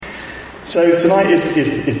So tonight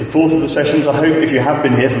is the fourth of the sessions. I hope if you have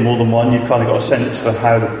been here for more than one, you've kind of got a sense for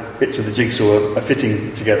how the bits of the jigsaw are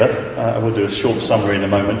fitting together. I will do a short summary in a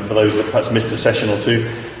moment for those that perhaps missed a session or two,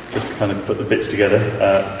 just to kind of put the bits together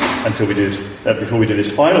until we do this, before we do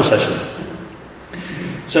this final session.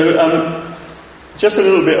 So just a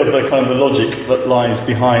little bit of the kind of the logic that lies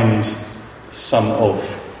behind some of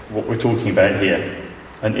what we're talking about here.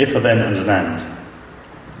 An if, a then, and an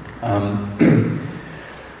and.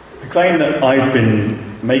 The claim that I've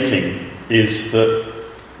been making is that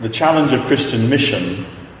the challenge of Christian mission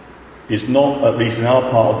is not, at least in our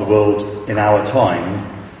part of the world, in our time,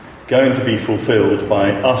 going to be fulfilled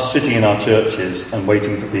by us sitting in our churches and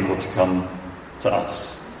waiting for people to come to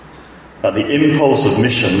us. That the impulse of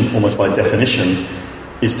mission, almost by definition,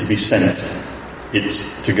 is to be sent.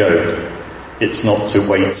 It's to go. It's not to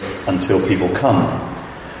wait until people come.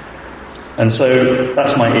 And so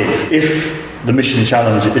that's my if. If the mission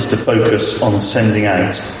challenge is to focus on sending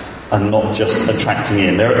out and not just attracting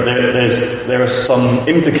in. There are some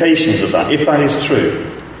implications of that, if that is true.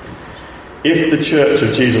 If the Church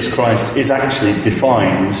of Jesus Christ is actually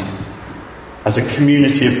defined as a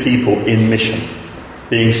community of people in mission,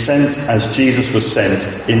 being sent as Jesus was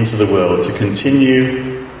sent into the world to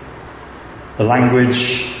continue the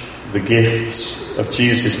language, the gifts of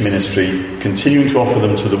Jesus' ministry, continuing to offer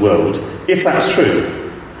them to the world, if that's true,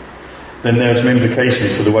 then there are some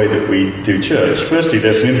implications for the way that we do church. Firstly,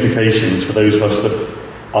 there are some implications for those of us that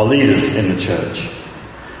are leaders in the church.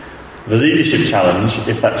 The leadership challenge,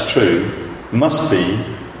 if that's true, must be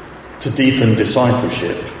to deepen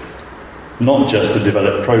discipleship, not just to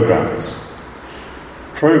develop programs.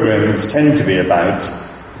 Programs tend to be about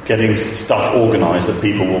getting stuff organised that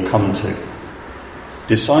people will come to.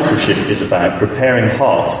 Discipleship is about preparing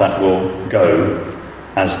hearts that will go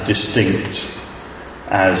as distinct,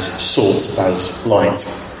 as salt, as light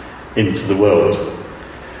into the world.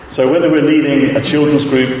 So whether we're leading a children's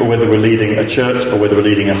group, or whether we're leading a church, or whether we're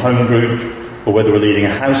leading a home group, or whether we're leading a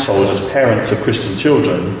household as parents of Christian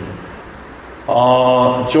children,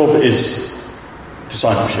 our job is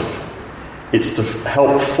discipleship. It's to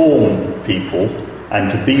help form people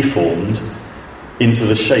and to be formed into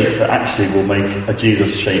the shape that actually will make a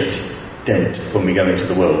Jesus-shaped dent when we go into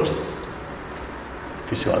the world.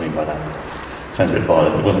 If you see what I mean by that. Sounds a bit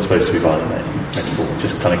violent. It wasn't supposed to be violent metaphor. It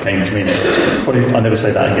just kind of came to me. Probably I'll never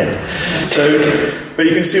say that again. So, but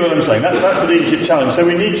you can see what I'm saying. That's the leadership challenge. So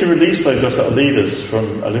we need to release those sort of leaders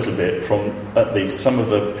from a little bit, from at least some of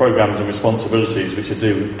the programs and responsibilities which are to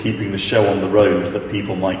do with keeping the show on the road that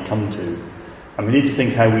people might come to. And we need to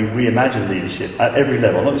think how we reimagine leadership at every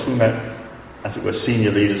level. I'm not just talking about, as it were,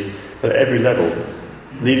 senior leaders, but at every level.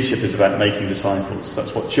 Leadership is about making disciples.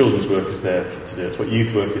 That's what children's work is there to do. That's what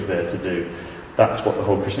youth work is there to do. That's what the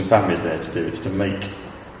whole Christian family is there to do. It's to make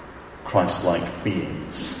Christ-like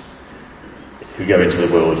beings who go into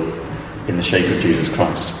the world in the shape of Jesus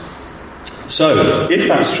Christ. So, if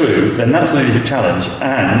that's true, then that's the leadership challenge,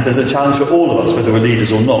 and there's a challenge for all of us, whether we're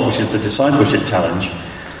leaders or not, which is the discipleship challenge,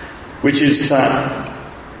 which is that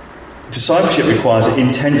discipleship requires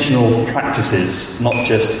intentional practices, not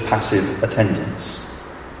just passive attendance.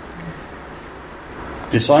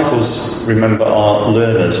 Disciples, remember, are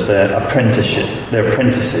learners. They're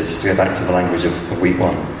apprentices, to go back to the language of week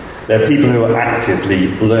one. They're people who are actively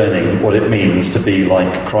learning what it means to be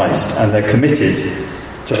like Christ, and they're committed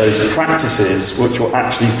to those practices which will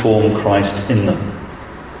actually form Christ in them.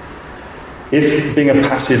 If being a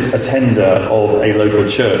passive attender of a local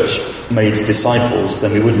church made disciples,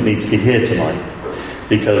 then we wouldn't need to be here tonight,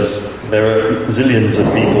 because there are zillions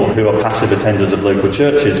of people who are passive attenders of local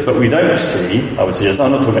churches, but we don't see, I would suggest,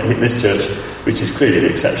 I'm not talking about this church, which is clearly the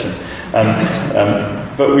exception,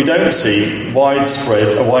 but we don't see a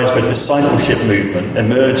widespread discipleship movement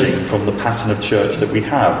emerging from the pattern of church that we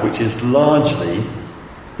have, which is largely,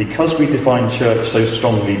 because we define church so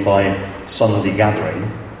strongly by Sunday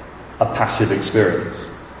gathering, a passive experience.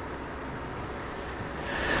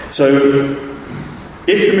 So,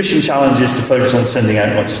 if the mission challenge is to focus on sending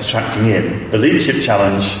out, not just attracting in, the leadership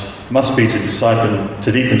challenge must be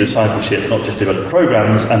to deepen discipleship, not just develop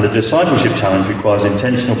programs, and the discipleship challenge requires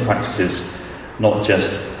intentional practices, not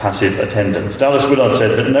just passive attendance. Dallas Willard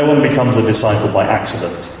said that no one becomes a disciple by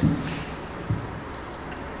accident.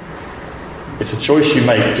 It's a choice you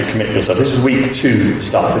make to commit yourself. This is week 2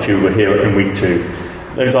 stuff, if you were here in week 2.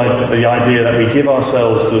 There's the idea that we give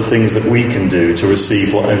ourselves to the things that we can do to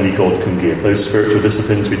receive what only God can give. Those spiritual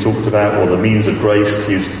disciplines we talked about, or the means of grace,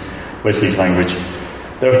 to use Wesley's language.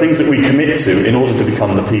 There are things that we commit to in order to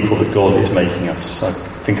become the people that God is making us. I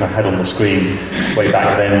think I had on the screen way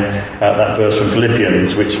back then that verse from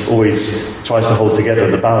Philippians, which always tries to hold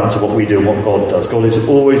together the balance of what we do and what God does. God is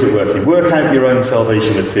always at work. You work out your own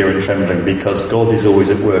salvation with fear and trembling, because God is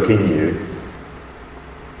always at work in you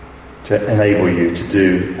to enable you to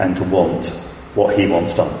do and to want what he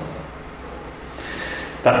wants done.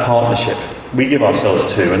 That partnership we give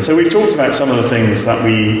ourselves to. And so we've talked about some of the things that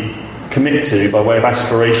we commit to by way of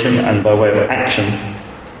aspiration and by way of action.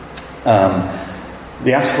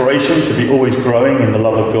 The aspiration to be always growing in the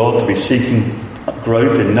love of God, to be seeking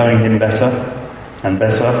growth in knowing him better and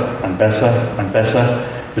better and better and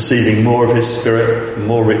better, receiving more of his Spirit,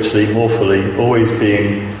 more richly, more fully, always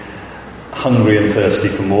being hungry and thirsty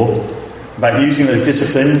for more. About using those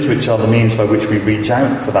disciplines, which are the means by which we reach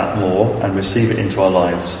out for that more and receive it into our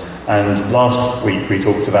lives. And last week we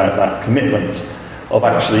talked about that commitment of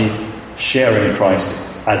actually sharing Christ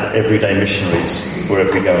as everyday missionaries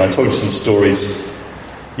wherever we go. And I told you some stories.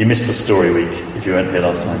 You missed the story week if you weren't here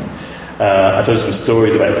last time. I told you some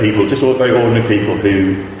stories about people, just all very ordinary people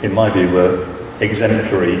who, in my view, were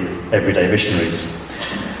exemplary everyday missionaries.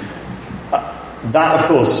 That, of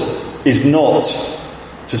course, is not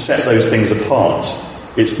to set those things apart.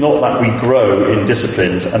 It's not that we grow in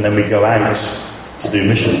disciplines and then we go out to do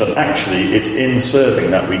mission, but actually it's in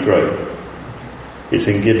serving that we grow. It's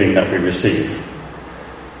in giving that we receive.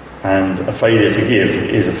 And a failure to give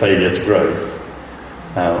is a failure to grow.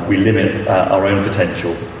 We limit our own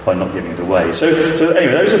potential by not giving it away. So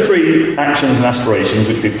anyway, those are three actions and aspirations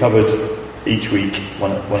which we've covered each week,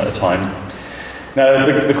 one at a time. Now,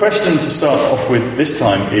 the question to start off with this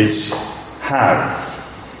time is how?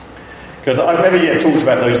 Because I've never yet talked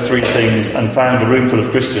about those three things and found a room full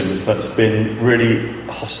of Christians that's been really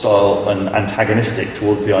hostile and antagonistic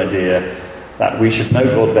towards the idea that we should know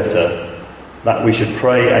God better, that we should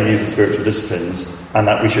pray and use the spiritual disciplines, and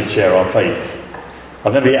that we should share our faith.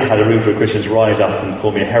 I've never yet had a room full of Christians rise up and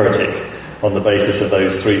call me a heretic on the basis of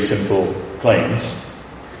those three simple claims.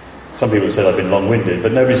 Some people have said I've been long-winded,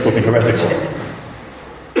 but nobody's called me heretical.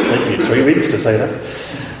 It's taken me 3 weeks to say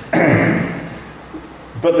that.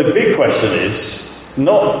 But the big question is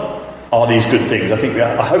not, are these good things?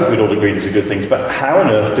 I hope we'd all agree these are good things, but how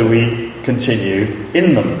on earth do we continue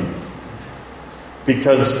in them?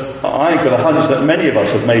 Because I've got a hunch that many of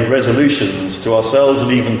us have made resolutions to ourselves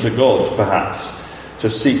and even to God, perhaps, to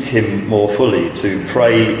seek him more fully, to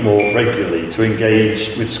pray more regularly, to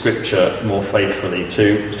engage with Scripture more faithfully,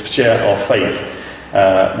 to share our faith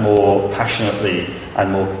more passionately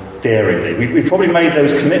and more daringly. We've probably made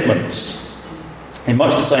those commitments in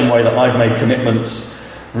much the same way that I've made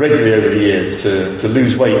commitments regularly over the years to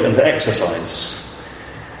lose weight and to exercise.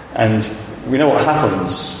 And we know what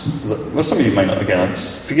happens. Well, some of you may not, again,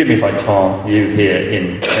 forgive me if I tar you here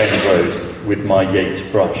in Cairns Road with my Yates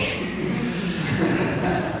brush.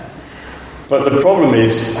 But the problem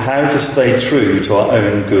is how to stay true to our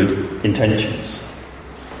own good intentions.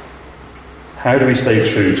 How do we stay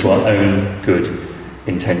true to our own good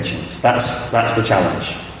intentions? That's the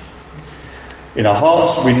challenge. In our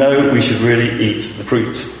hearts, we know we should really eat the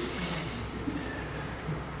fruit.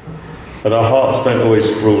 But our hearts don't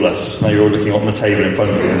always rule us. Now you're all looking on the table in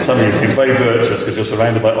front of you, and some of you have been very virtuous because you're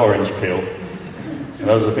surrounded by orange peel. And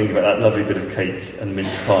I was thinking about that lovely bit of cake and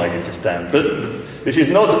mince pie you've just down. But this is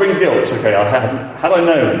not to bring guilt, okay? Had I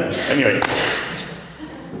known. Anyway,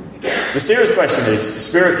 the serious question is,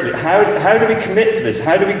 spiritually, how do we commit to this?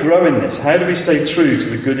 How do we grow in this? How do we stay true to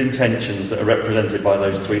the good intentions that are represented by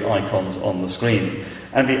those three icons on the screen?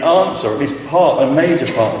 And the answer, or at least a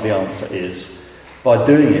major part of the answer, is by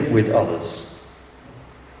doing it with others.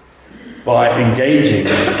 By engaging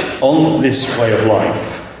on this way of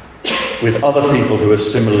life with other people who are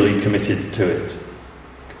similarly committed to it.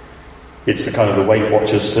 It's the kind of the Weight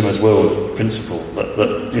Watchers Slimmers World principle that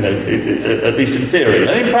at least in theory,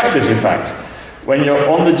 and in practice, in fact, when you're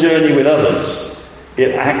on the journey with others,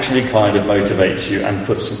 it actually kind of motivates you and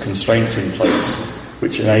puts some constraints in place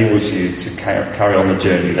which enables you to carry on the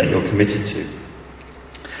journey that you're committed to.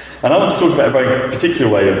 And I want to talk about a very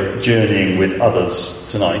particular way of journeying with others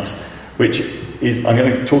tonight, which is, I'm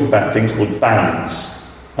going to talk about things called bands.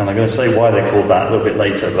 And I'm going to say why they're called that a little bit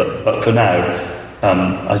later, but for now,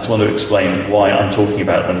 I just want to explain why I'm talking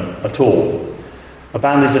about them at all. A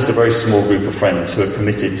band is just a very small group of friends who are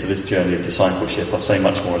committed to this journey of discipleship. I'll say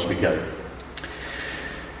much more as we go.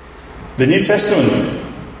 The New Testament,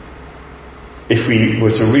 if we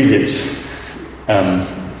were to read it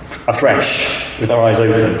afresh, with our eyes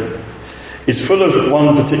open, is full of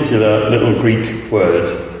one particular little Greek word,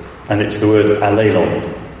 and it's the word allelon,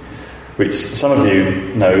 which some of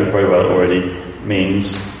you know very well already.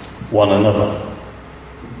 means one another.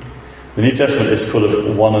 The New Testament is full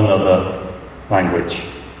of one another language.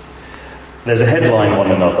 There's a headline,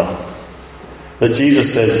 one another, that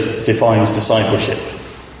Jesus says defines discipleship.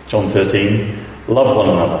 John 13, love one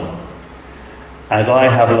another. As I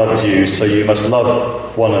have loved you, so you must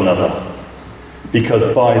love one another, because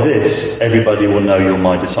by this everybody will know you're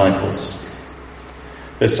my disciples.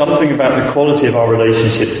 There's something about the quality of our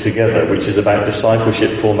relationships together which is about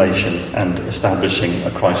discipleship formation and establishing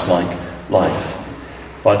a Christ-like life.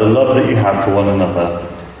 By the love that you have for one another,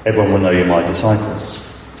 everyone will know you're my disciples.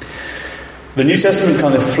 The New Testament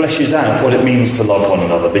kind of fleshes out what it means to love one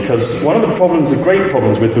another, because one of the problems, the great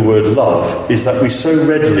problems with the word love, is that we so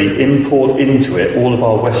readily import into it all of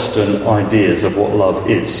our Western ideas of what love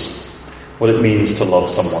is, what it means to love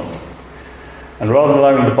someone. And rather than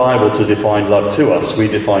allowing the Bible to define love to us, we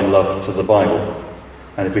define love to the Bible.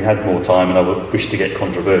 And if we had more time, and I would wish to get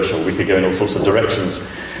controversial, we could go in all sorts of directions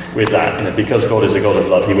with that. Because God is a God of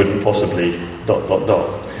love, he wouldn't possibly ...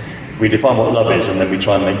 We define what love is, and then we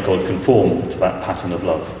try and make God conform to that pattern of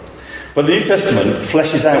love. But the New Testament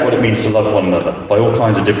fleshes out what it means to love one another by all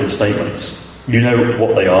kinds of different statements. You know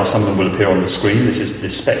what they are. Some of them will appear on the screen. This is the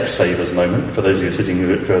Specsavers moment, for those of you sitting a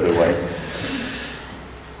bit further away.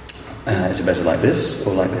 Is it better like this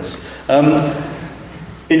or like this?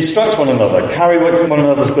 Instruct one another, carry one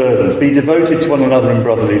another's burdens, be devoted to one another in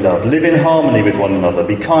brotherly love, live in harmony with one another,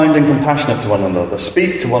 be kind and compassionate to one another,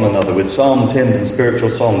 speak to one another with psalms, hymns and spiritual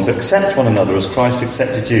songs, accept one another as Christ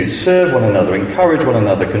accepted you, serve one another, encourage one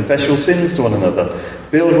another, confess your sins to one another,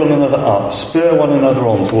 build one another up, spur one another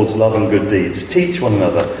on towards love and good deeds, teach one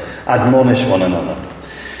another, admonish one another.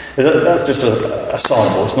 That's just a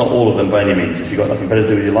sample. It's not all of them by any means. If you've got nothing better to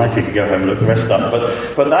do with your life, you could go home and look the rest up.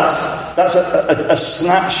 But that's a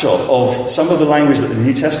snapshot of some of the language that the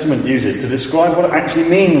New Testament uses to describe what it actually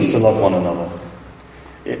means to love one another.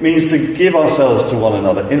 It means to give ourselves to one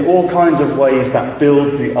another in all kinds of ways that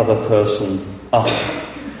builds the other person up.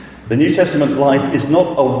 The New Testament life is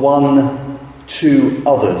not a one to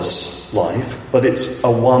others life, but it's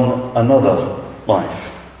a one another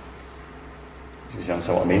life. You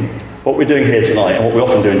understand what I mean? What we're doing here tonight, and what we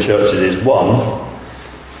often do in churches, is one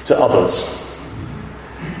to others.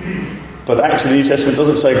 But actually the New Testament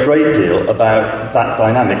doesn't say a great deal about that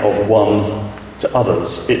dynamic of one to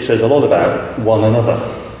others. It says a lot about one another.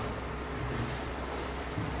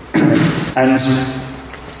 And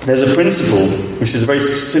there's a principle, which is a very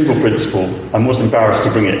simple principle. I'm most embarrassed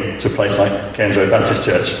to bring it to a place like Cairns Road Baptist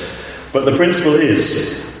Church. But the principle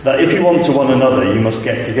is that if you want to one another, you must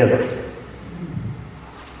get together.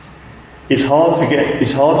 It's hard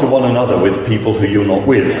to one another with people who you're not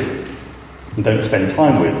with and don't spend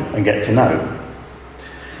time with and get to know.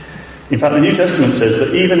 In fact, the New Testament says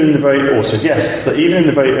that suggests that even in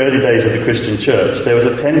the very early days of the Christian church, there was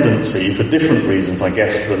a tendency, for different reasons, I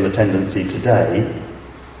guess, than the tendency today,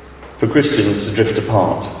 for Christians to drift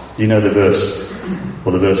apart. Do you know the verse?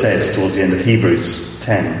 Well, the verse ends towards the end of Hebrews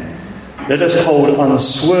 10. Let us hold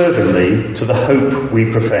unswervingly to the hope we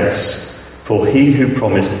profess, for he who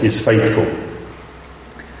promised is faithful.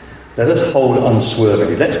 Let us hold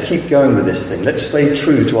unswervingly. Let's keep going with this thing. Let's stay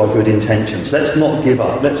true to our good intentions. Let's not give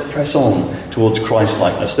up. Let's press on towards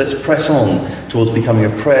Christ-likeness. Let's press on towards becoming a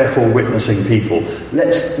prayerful, witnessing people.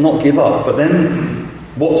 Let's not give up. But then,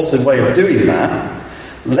 what's the way of doing that?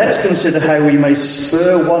 Let's consider how we may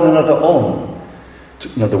spur one another on,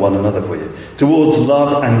 towards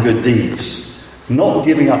love and good deeds, not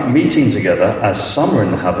giving up meeting together, as some are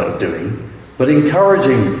in the habit of doing, but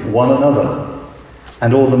encouraging one another,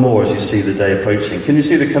 and all the more as you see the day approaching. Can you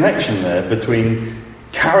see the connection there between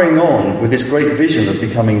carrying on with this great vision of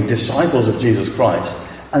becoming disciples of Jesus Christ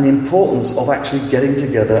and the importance of actually getting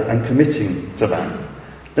together and committing to that?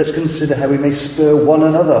 Let's consider how we may spur one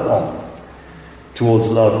another on towards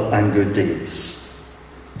love and good deeds.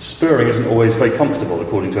 Spurring isn't always very comfortable,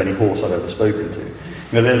 according to any horse I've ever spoken to.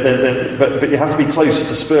 But you have to be close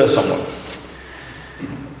to spur someone.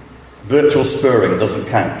 Virtual spurring doesn't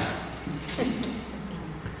count.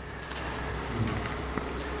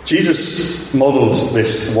 Jesus modelled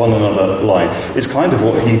this one another life. It's kind of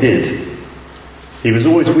what he did. He was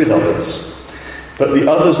always with others. But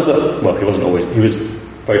the others he wasn't always, he was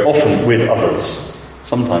very often with others.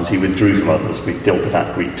 Sometimes he withdrew from others. We dealt with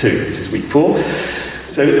that week 2. This is week 4.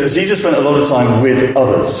 So Jesus spent a lot of time with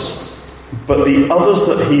others. But the others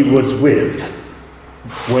that he was with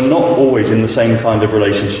were not always in the same kind of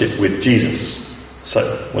relationship with Jesus. So,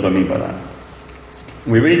 what do I mean by that?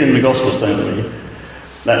 We read in the Gospels, don't we,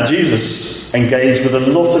 that Jesus engaged with a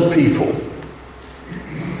lot of people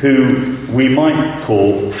who we might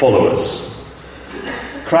call followers,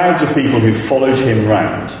 Crowds of people who followed him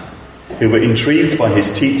round, who were intrigued by his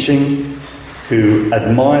teaching, who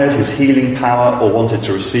admired his healing power or wanted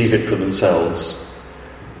to receive it for themselves.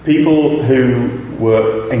 People who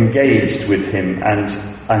were engaged with him and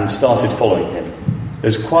started following him.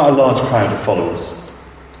 There's quite a large crowd of followers.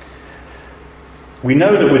 We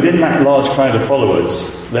know that within that large crowd of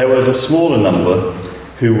followers, there was a smaller number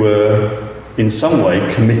who were in some way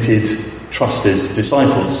committed, trusted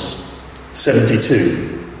disciples.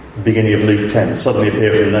 72, the beginning of Luke 10, suddenly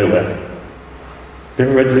appear from nowhere. Have you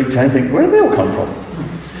ever read Luke 10 and think, where did they all come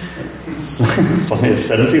from? Suddenly it's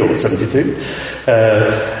 70 or 72.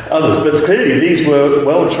 Others, but clearly these were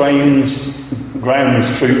well-trained ground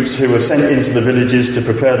troops who were sent into the villages to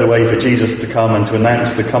prepare the way for Jesus to come and to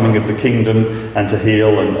announce the coming of the kingdom and to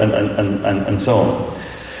heal and so on.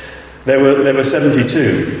 There were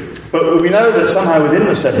 72. But we know that somehow within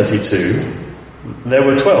the 72, there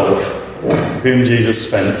were 12 whom Jesus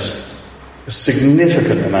spent a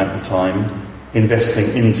significant amount of time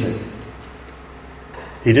investing into.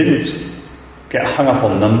 He didn't get hung up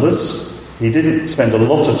on numbers. He didn't spend a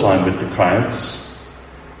lot of time with the crowds.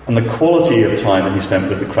 And the quality of time that he spent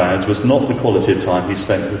with the crowds was not the quality of time he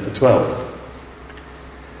spent with the 12.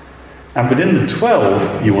 And within the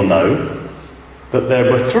 12, you will know that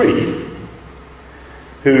there were 3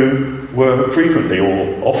 who were frequently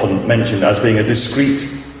or often mentioned as being a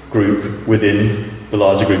discrete group within the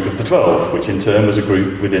larger group of the 12, which in turn was a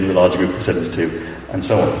group within the larger group of the 72, and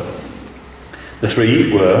so on. The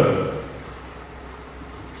 3 were...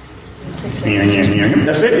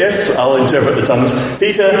 That's it, yes, I'll interpret the tongues.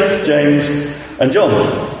 Peter, James, and John,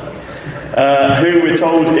 who we're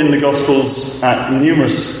told in the Gospels at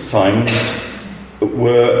numerous times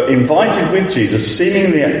were invited with Jesus,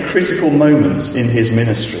 seemingly at critical moments in his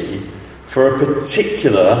ministry, for a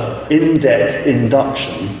particular in-depth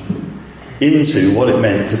induction into what it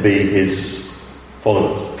meant to be his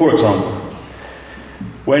followers. For example,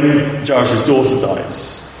 when Jairus' daughter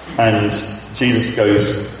dies and Jesus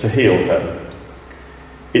goes to heal her,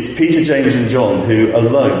 it's Peter, James and John who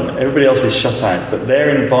alone, everybody else is shut out, but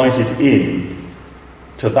they're invited in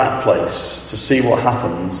to that place to see what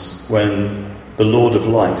happens when the Lord of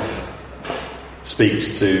life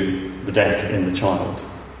speaks to the death in the child.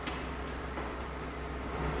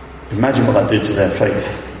 Imagine what that did to their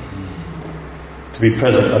faith, to be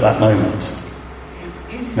present at that moment.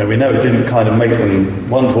 Now, we know it didn't kind of make them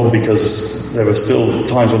wonderful because there were still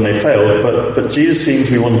times when they failed, but Jesus seemed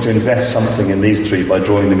to be wanting to invest something in these 3 by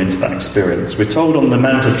drawing them into that experience. We're told on the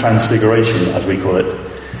Mount of Transfiguration, as we call it,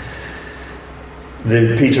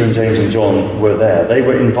 Peter and James and John were there. They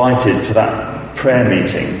were invited to that prayer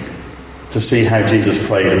meeting to see how Jesus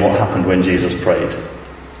prayed and what happened when Jesus prayed.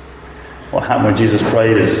 What happened when Jesus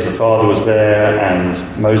prayed is the Father was there and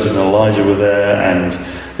Moses and Elijah were there, and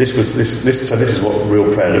this is what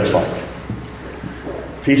real prayer looks like.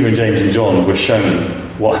 Peter and James and John were shown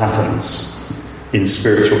what happens in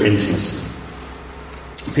spiritual intimacy.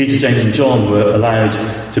 Peter, James and John were allowed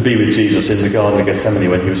to be with Jesus in the Garden of Gethsemane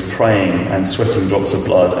when he was praying and sweating drops of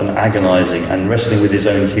blood and agonising and wrestling with his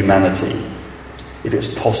own humanity. If it's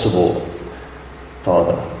possible,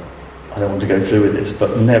 Father, I don't want to go through with this,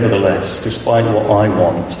 but nevertheless, despite what I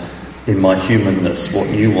want in my humanness, what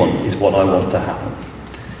you want is what I want to happen.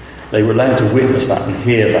 They were allowed to witness that and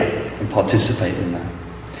hear that and participate in that.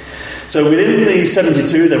 So within the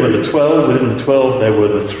 72 there were the 12, within the 12 there were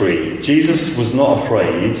the 3. Jesus was not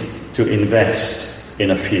afraid to invest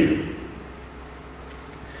in a few.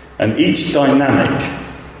 And each dynamic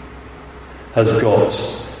has got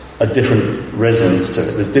a different resonance to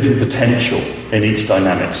it. There's different potential in each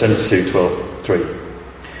dynamic. 72, 12, 3.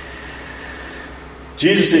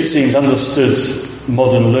 Jesus, it seems, understood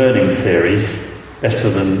modern learning theory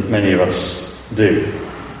better than many of us do.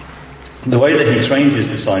 The way that he trained his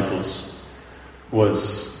disciples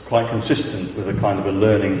was quite consistent with a kind of a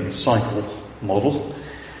learning cycle model,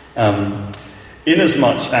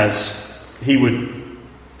 inasmuch as he would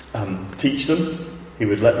teach them, he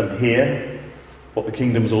would let them hear what the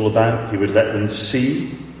kingdom's all about, he would let them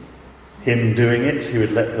see him doing it, he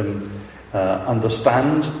would let them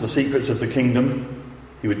understand the secrets of the kingdom,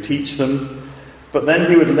 he would teach them, but then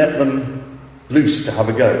he would let them loose to have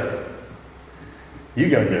a go. You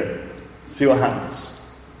go and do it. See what happens.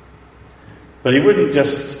 But he wouldn't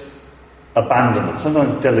just abandon them.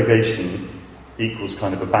 Sometimes delegation equals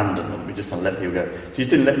kind of abandonment. We just kind of let people go. He just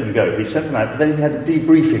didn't let them go. He sent them out, but then he had a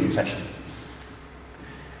debriefing session.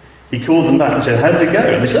 He called them back and said, how did it go?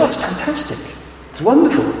 And they said, oh, it's fantastic. It's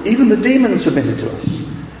wonderful. Even the demons submitted to us.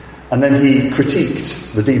 And then he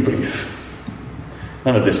critiqued the debrief.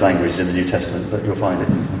 None of this language is in the New Testament, but you'll find it.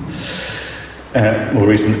 more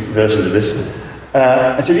recent versions of this.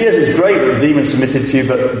 And said, yes, it's great that the demon submitted to you,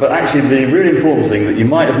 but actually the really important thing that you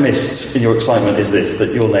might have missed in your excitement is this,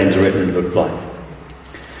 that your names are written in the book of life.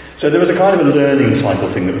 So there was a kind of a learning cycle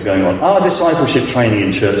thing that was going on. Our discipleship training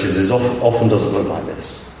in churches often doesn't look like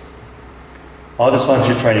this. Our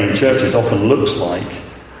discipleship training in churches often looks like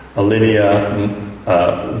a linear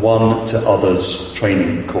one to others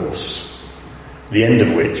training course, the end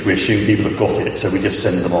of which we assume people have got it, so we just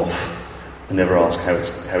send them off and never ask how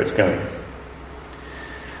it's going.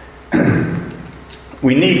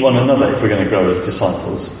 We need one another if we're going to grow as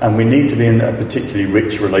disciples, and we need to be in a particularly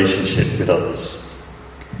rich relationship with others.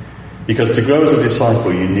 Because to grow as a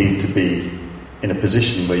disciple, you need to be in a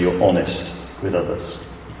position where you're honest with others.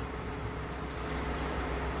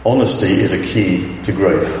 Honesty is a key to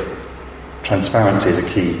growth. Transparency is a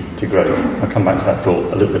key to growth. I'll come back to that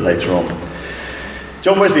thought a little bit later on.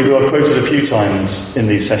 John Wesley, who I've quoted a few times in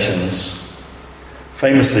these sessions,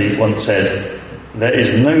 famously once said, "There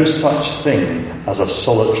is no such thing as a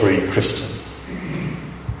solitary Christian."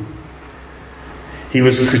 He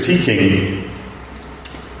was critiquing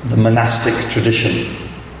the monastic tradition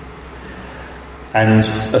and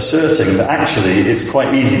asserting that actually it's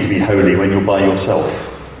quite easy to be holy when you're by yourself.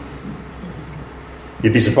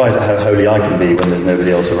 You'd be surprised at how holy I can be when there's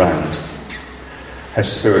nobody else around. How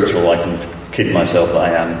spiritual I can kid myself that I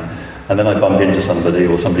am. And then I bump into somebody,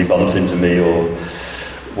 or somebody bumps into me, or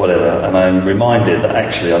whatever, and I'm reminded that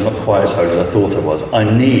actually I'm not quite as holy as I thought I was. I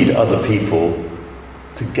need other people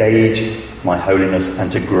to gauge my holiness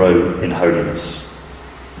and to grow in holiness.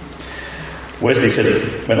 Wesley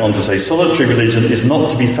went on to say, solitary religion is not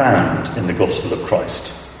to be found in the gospel of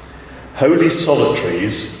Christ. Holy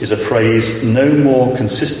solitaries is a phrase no more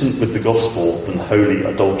consistent with the gospel than holy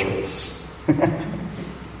adulterers.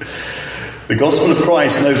 The gospel of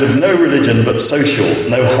Christ knows of no religion but social,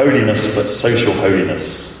 no holiness but social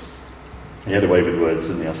holiness. He had a way with words,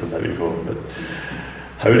 didn't he? I've said that before. But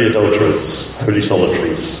holy adulterers, holy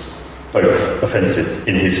solitaries, both offensive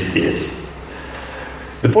in his ears.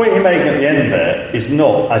 The point he's making at the end there is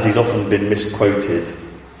not, as he's often been misquoted,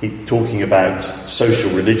 talking about social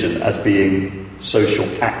religion as being social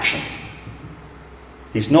action.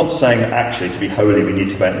 He's not saying that actually to be holy we need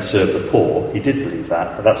to go out and serve the poor. He did believe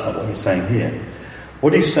that, but that's not what he's saying here.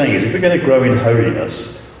 What he's saying is if we're going to grow in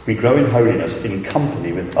holiness, we grow in holiness in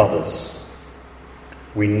company with others.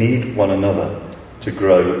 We need one another to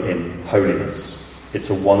grow in holiness. It's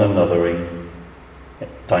a one-anothering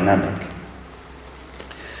dynamic.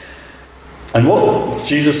 And what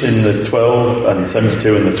Jesus in the 12 and the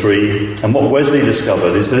 72 and the 3, and what Wesley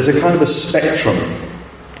discovered is there's a kind of a spectrum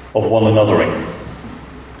of one-anothering.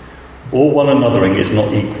 All one-anothering is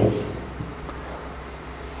not equal.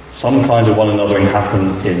 Some kinds of one-anothering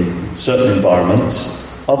happen in certain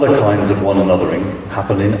environments. Other kinds of one-anothering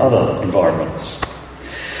happen in other environments.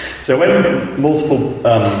 So when multiple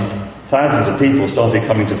thousands of people started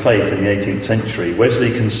coming to faith in the 18th century,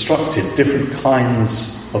 Wesley constructed different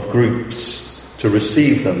kinds of groups to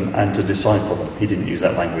receive them and to disciple them. He didn't use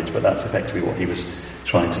that language, but that's effectively what he was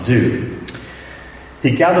trying to do.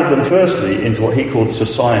 He gathered them firstly into what he called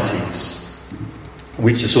societies,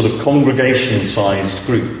 which are sort of congregation-sized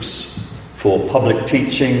groups for public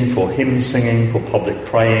teaching, for hymn singing, for public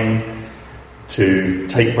praying, to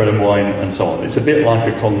take bread and wine and so on. It's a bit like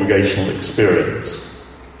a congregational experience.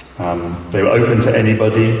 They were open to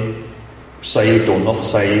anybody, saved or not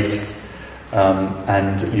saved,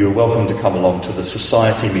 and you were welcome to come along to the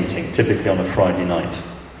society meeting, typically on a Friday night.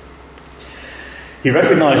 He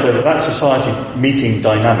recognised that that society meeting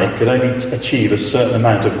dynamic could only achieve a certain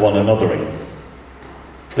amount of one-anothering.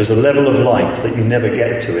 There's a level of life that you never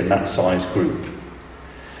get to in that size group.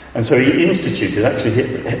 And so he instituted, actually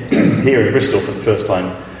here in Bristol for the first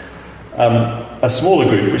time, a smaller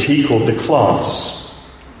group which he called the class,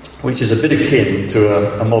 which is a bit akin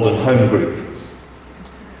to a modern home group.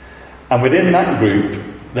 And within that group,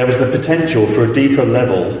 there was the potential for a deeper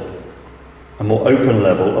level, a more open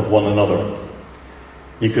level of one another.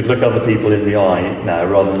 You could look other people in the eye now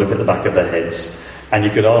rather than look at the back of their heads, and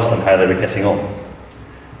you could ask them how they were getting on.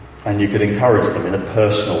 And you could encourage them in a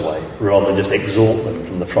personal way rather than just exhort them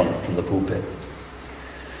from the front, from the pulpit.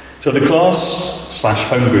 So the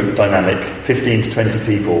class/home group dynamic, 15 to 20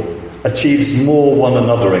 people, achieves more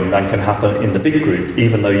one-anothering than can happen in the big group,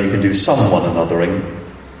 even though you can do some one-anothering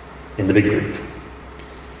in the big group.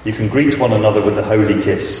 You can greet one another with the holy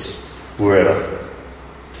kiss wherever.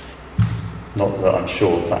 Not that I'm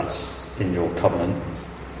sure that's in your covenant,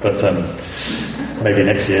 but maybe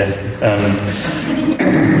next year.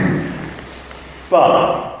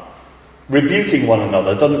 But rebuking one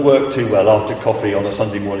another doesn't work too well after coffee on a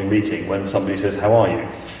Sunday morning meeting when somebody says, "How are you?"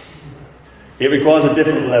 It requires a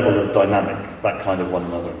different level of dynamic, that kind of one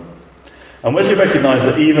another. And Wesley recognised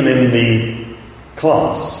that even in the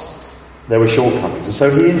class there were shortcomings, and so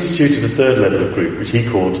he instituted a third level of group, which he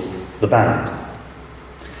called the band.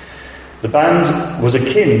 The band was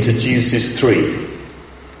akin to Jesus' three.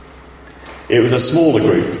 It was a smaller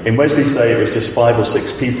group. In Wesley's day it was just 5 or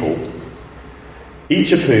 6 people,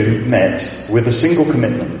 each of whom met with a single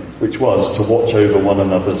commitment, which was to watch over one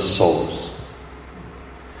another's souls.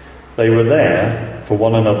 They were there for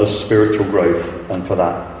one another's spiritual growth, and for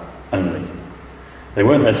that only. They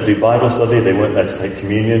weren't there to do Bible study, they weren't there to take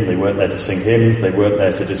communion, they weren't there to sing hymns, they weren't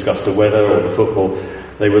there to discuss the weather or the football.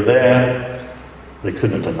 They were there. They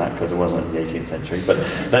couldn't have done that because it wasn't in the 18th century, but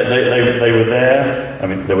they were there. I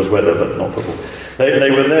mean, there was weather, but not football.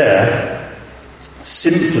 They were there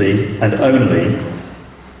simply and only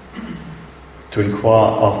to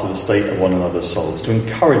inquire after the state of one another's souls, to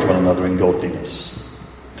encourage one another in godliness,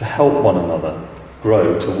 to help one another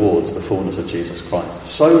grow towards the fullness of Jesus Christ,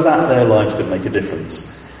 so that their lives could make a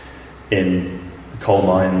difference in the coal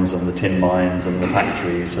mines and the tin mines and the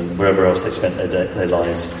factories and wherever else they spent their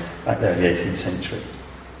lives back there in the 18th century.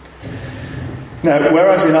 Now,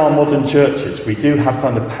 whereas in our modern churches we do have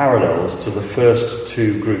kind of parallels to the first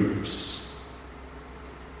two groups,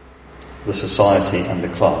 the society and the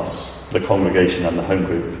class, the congregation and the home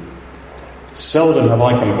group, seldom have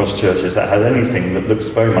I come across churches that have anything that looks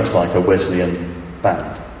very much like a Wesleyan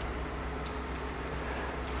band.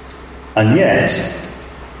 And yet,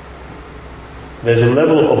 there's a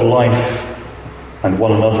level of life and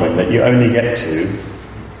one anothering that you only get to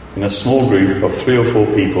in a small group of 3 or 4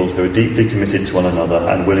 people who are deeply committed to one another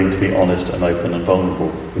and willing to be honest and open and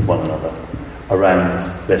vulnerable with one another around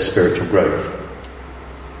their spiritual growth.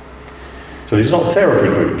 So these are not therapy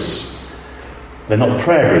groups, they're not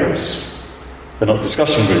prayer groups, they're not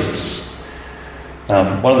discussion groups.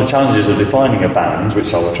 One of the challenges of defining a band,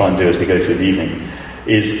 which I will try and do as we go through the evening,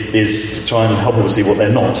 is to try and help people see what they're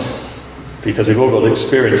not. Because we've all got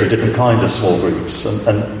experience of different kinds of small groups,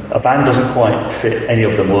 and a band doesn't quite fit any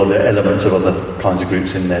of them, although there are elements of other kinds of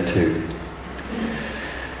groups in there too.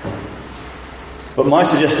 But my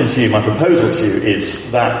suggestion to you, my proposal to you, is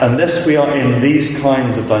that unless we are in these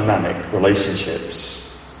kinds of dynamic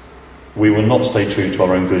relationships, we will not stay true to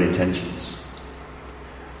our own good intentions.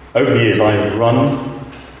 Over the years I've run,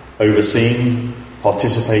 overseen,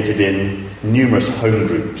 participated in numerous home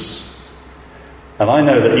groups. And I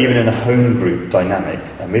know that even in a home group dynamic,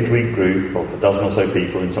 a midweek group of a dozen or so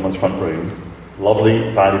people in someone's front room,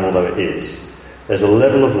 lovely, valuable though it is, there's a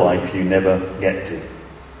level of life you never get to.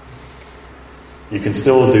 You can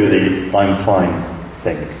still do the "I'm fine"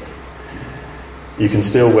 thing. You can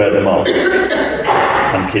still wear the mask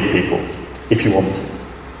and kid people, if you want to.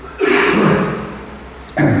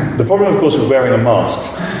 The problem, of course, with wearing a mask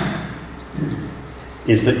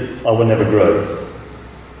is that I will never grow.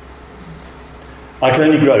 I can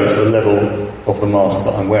only grow to the level of the mask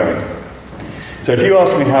that I'm wearing. So if you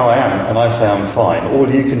ask me how I am, and I say I'm fine, all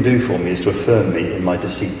you can do for me is to affirm me in my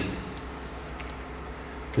deceit.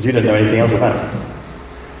 Because you don't know anything else about it.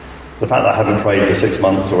 The fact that I haven't prayed for 6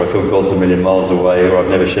 months, or I feel God's a million miles away, or I've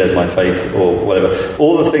never shared my faith, or whatever,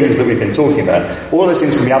 all the things that we've been talking about, all those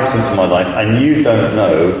things can be absent from my life, and you don't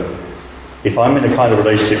know if I'm in a kind of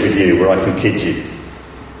relationship with you where I can kid you.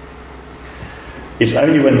 It's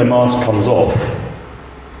only when the mask comes off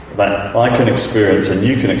that I can experience and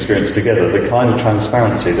you can experience together the kind of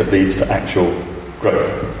transparency that leads to actual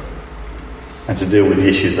growth and to deal with the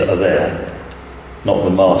issues that are there, not the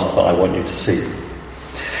mask that I want you to see.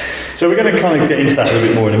 So we're going to kind of get into that a little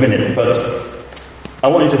bit more in a minute, but I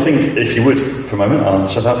want you to think, if you would, for a moment. I'll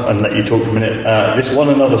shut up and let you talk for a minute. This one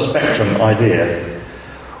another spectrum idea.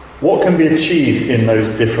 What can be achieved in those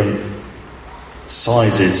different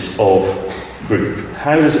sizes of group?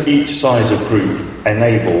 How does each size of group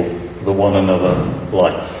enable the one another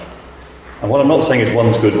life? And what I'm not saying is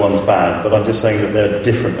one's good, one's bad, but I'm just saying that they're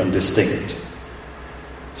different and distinct.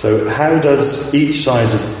 So how does each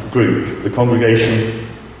size of group, the congregation...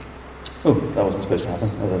 Oh, that wasn't supposed to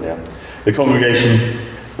happen. Oh, there they are. The congregation,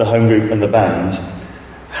 the home group and the band,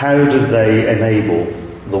 how do they enable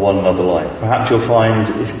the one another life? Perhaps you'll find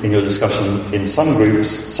in your discussion in some groups,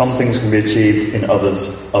 some things can be achieved, in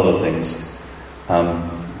others, other things.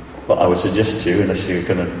 But I would suggest to you, unless you're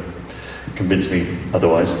going to convince me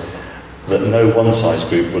otherwise, that no one-size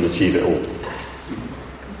group will achieve it all.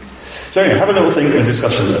 So anyway, have a little think and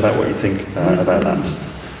discussion about what you think about that.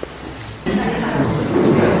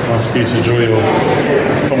 I'll ask you to draw your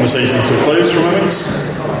conversations to a close for a moment.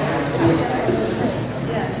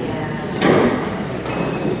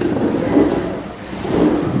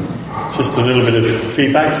 Just a little bit of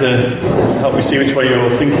feedback to help me see which way your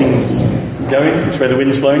thinking's going, which way the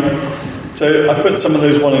wind's blowing. So I put some of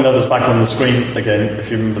those one another's back on the screen again,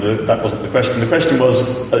 if you remember that wasn't the question. The question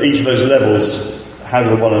was, at each of those levels, how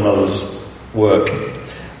do the one another's work?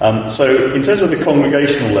 So in terms of the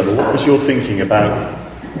congregational level, what was your thinking about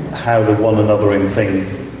how the one anothering thing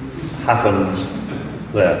happens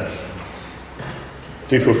there?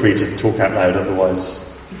 Do feel free to talk out loud,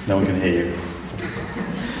 otherwise no one can hear you.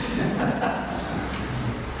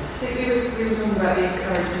 We were talking about the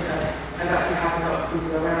encouragement of actually having lots of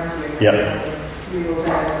people around you. Yep. You were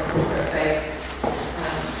there as a corporate faith.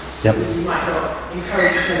 Yep. You might not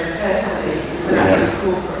encourage each other personally, but actually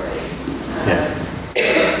corporately.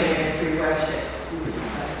 Listening and through worship.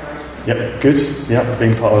 Yep, good. Yep,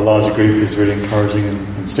 being part of a larger group is really encouraging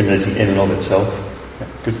and stimulating in and of itself. Yep,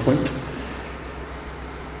 good point.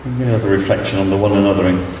 Maybe another reflection on the one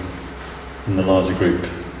anothering in the larger group.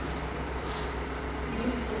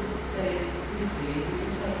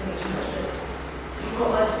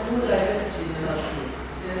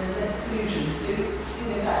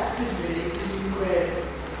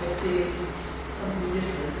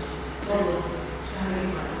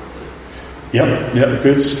 Yep,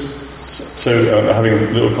 good. So having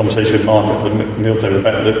a little conversation with Mark at the meal table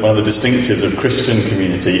about that one of the distinctives of Christian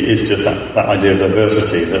community is just that idea of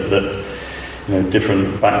diversity, that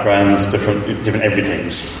different backgrounds, different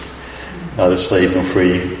everythings, neither slave nor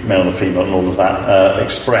free, male nor female, and all of that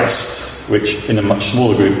expressed, which in a much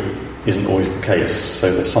smaller group isn't always the case.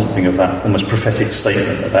 So there's something of that almost prophetic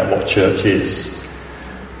statement about what church is,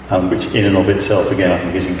 which in and of itself, again, I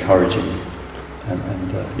think is encouraging.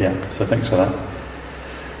 So thanks for that.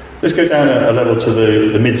 Let's go down a level to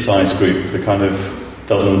the mid-sized group, the kind of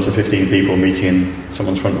 12 to 15 people meeting in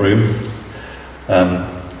someone's front room.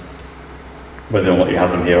 Whether or not you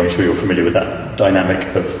have them here, I'm sure you're familiar with that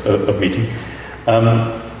dynamic of meeting.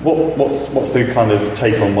 What's the kind of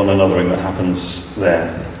take on one anothering that happens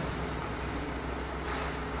there?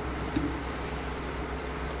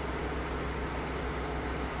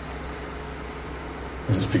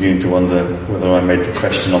 I'm just beginning to wonder whether I made the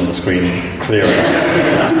question on the screen clear enough.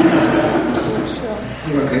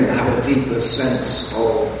 We're going to have a deeper sense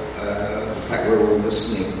of the fact we're all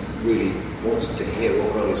listening, really wanting to hear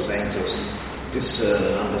what God is saying to us, and discern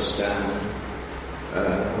and understand,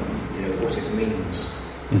 what it means,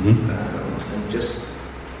 and just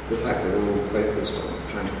the fact that we're all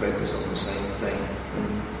trying to focus on the same thing,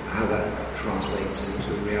 and how that translates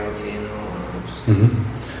into reality in our lives. Mm-hmm.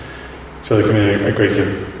 So there can be a greater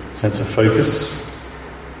sense of focus?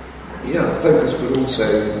 Focus, but also,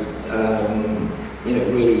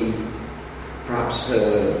 really perhaps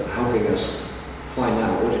helping us find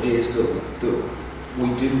out what it is that we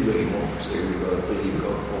do really want to believe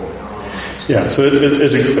God for in our lives. Yeah, so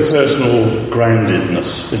there's a personal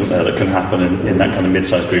groundedness, isn't there, that can happen in that kind of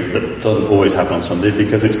mid-sized group that doesn't always happen on Sunday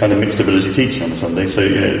because it's kind of mixed ability teaching on a Sunday. So,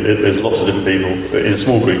 there's lots of different people. But in a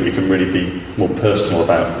small group, you can really be more personal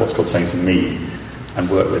about what's God saying to me and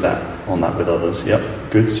work with on that with others. Yep,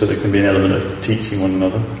 good. So there can be an element of teaching one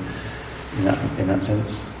another in that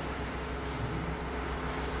sense.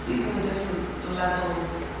 Become a different level.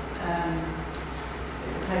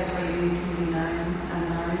 It's a place where you can be known and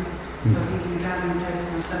known. So I think in a gathering place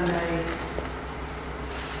on a Sunday,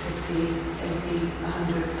 50, 80,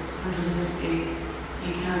 100, 150,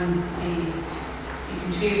 you can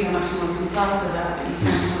choose how much you want to be part of that, but you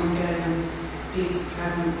can come and go and be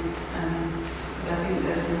present. But I think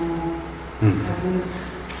there's more presence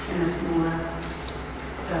in a smaller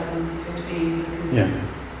 15 because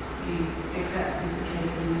you accept a piece of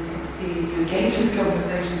cake and a cup of tea, you engage in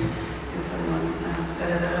conversation with someone. So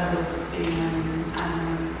there's a level of being known and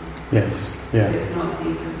known. Yes, yeah. But it's not as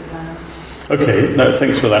deep as the band. Okay, no,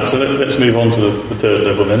 thanks for that. So let's move on to the third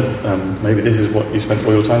level then. Maybe this is what you spent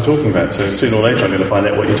all your time talking about. So sooner or later I'm going to find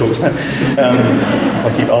out what you talked about. If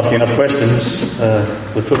I keep asking enough questions,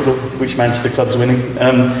 the football, which Manchester club's winning?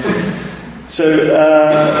 So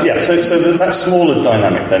that smaller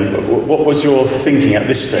dynamic then, what was your thinking at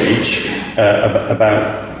this stage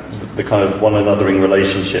about the kind of one anothering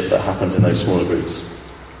relationship that happens in those smaller groups?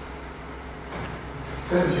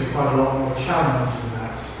 There's going to be quite a lot more challenge in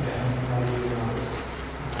that,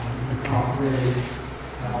 you can't really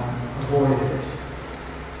avoid it,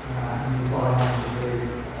 and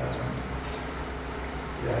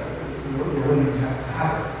you're willing to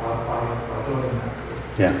have it by joining that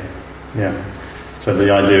group. Yeah. So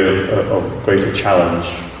the idea of greater challenge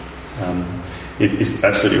is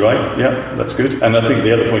absolutely right. Yeah, that's good. And I think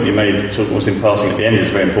the other point you made, sort of almost in passing at the end, is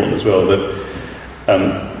very important as well. That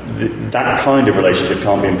that kind of relationship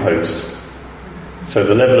can't be imposed. So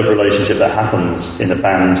the level of relationship that happens in a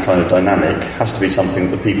band kind of dynamic has to be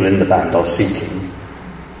something that the people in the band are seeking,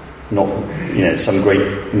 not some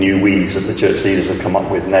great new weeds that the church leaders have come up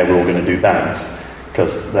with. Now we're all going to do bands,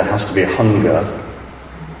 because there has to be a hunger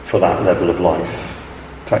for that level of life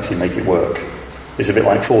to actually make it work. It's a bit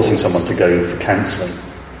like forcing someone to go for counselling.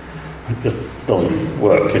 It just doesn't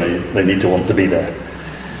work. They need to want to be there.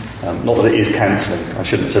 Not that it is counselling. I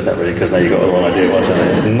shouldn't have said that really, because now you've got the wrong idea what I'm saying.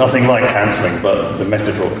 It's nothing like counselling, but the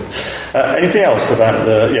metaphor. Anything else about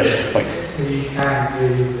the... Yes, thanks. So you can do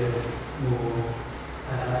the more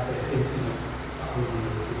intimate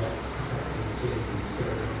holiness about confessing sins and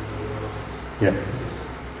stirring in the world. Yeah.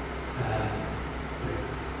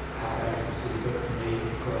 Have emphasis, but for me,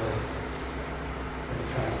 because the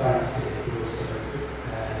transparency, but also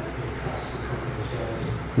trust and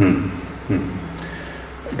confidentiality.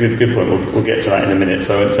 Good point. We'll get to that in a minute,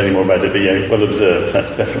 so I won't say any more about it. But yeah, well observed.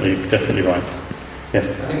 That's definitely right. Yes.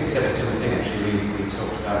 I think we said a similar thing actually. We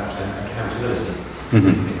talked about accountability,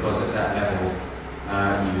 because at that level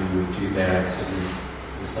you do bear certain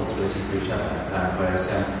responsibility for each other. Whereas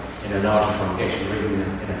in a larger congregation, or even in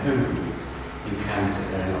a home group, you can sit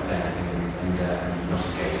there and not say anything and not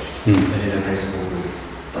engage. But in a very small group,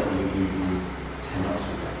 you tend not to do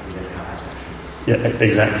that. You don't have that option. Yeah,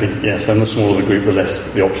 exactly. Yes, and the smaller the group, the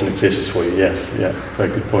less the option exists for you. Yes, yeah, very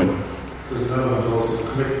good point. There's an element also of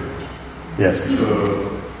commitment. Yes. To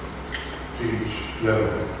each level.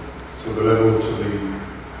 So the level to the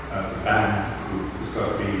band group has got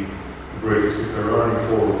to be the greatest, because they're earning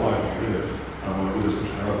 4 or 5 in it, and when we doesn't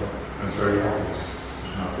turn up, and it's very obvious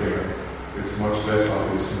it's not there. It's much less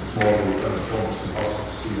obvious in a small group, and it's almost impossible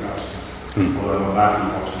to see the absence. Although Matthew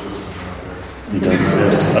watches this one. He does,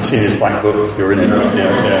 yes. I've seen his black book. You're in it.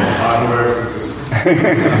 Yeah. I'm aware of its existence.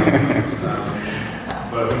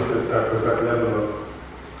 But I think that was that level of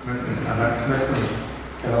commitment, and that commitment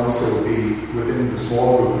can also be within the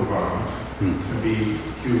small group environment, can be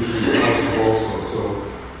hugely positive also. So,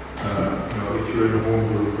 if you're in a home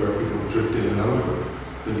group where people drift in and out of it,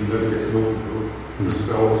 then you never get to know people. Because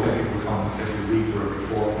if all the same people come every week or every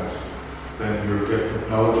fortnight, then your depth of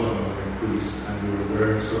knowledge of them will increase, and your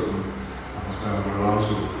awareness of them so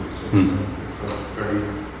it's got a very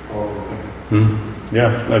powerful thing.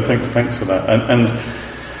 Yeah, no, thanks for that. And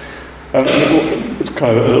it's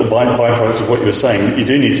kind of a little byproduct of what you were saying. You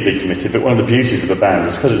do need to be committed, but one of the beauties of a band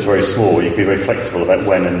is because it's very small, you can be very flexible about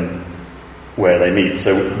when and where they meet.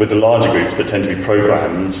 So with the larger groups that tend to be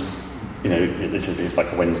programmed, it should be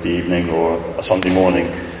like a Wednesday evening or a Sunday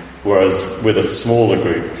morning, whereas with a smaller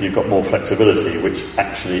group, you've got more flexibility, which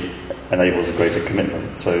actually enables a greater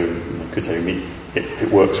commitment. So you could say, if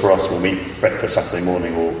it works for us, we'll meet breakfast Saturday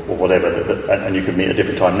morning or whatever, and you could meet a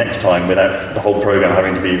different time next time without the whole programme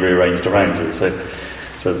having to be rearranged around you. So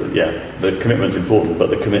the commitment's important, but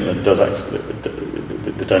the commitment does actually,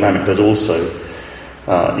 the dynamic does also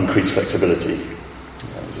increase flexibility.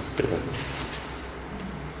 There's a bit of a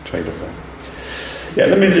trade-off there. Yeah,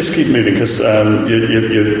 let me just keep moving, because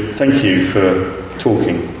thank you for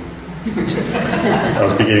talking. I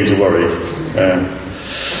was beginning to worry.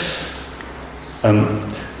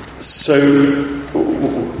 So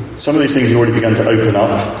some of these things have already begun to open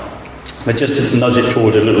up, but just to nudge it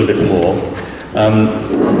forward a little bit more,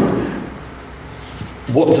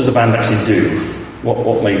 what does a band actually do?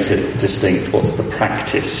 What makes it distinct? What's the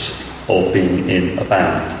practice of being in a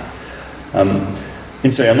band?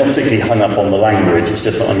 In saying, I'm not particularly hung up on the language, it's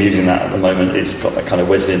just that I'm using that at the moment. It's got that kind of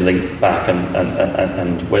Wesleyan link back,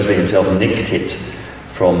 and Wesley himself nicked it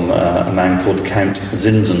from a man called Count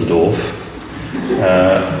Zinzendorf,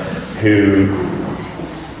 who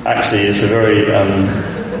actually is a very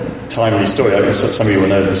timely story. I guess some of you will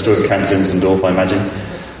know the story of Count Zinzendorf, I imagine.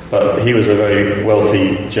 But he was a very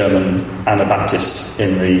wealthy German Anabaptist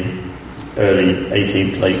in the early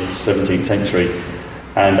 18th, late 17th century.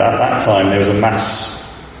 And at that time, there was a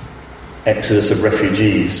mass exodus of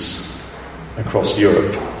refugees across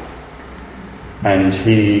Europe. And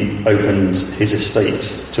he opened his estate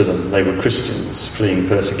to them. They were Christians fleeing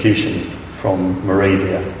persecution from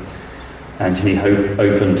Moravia. And he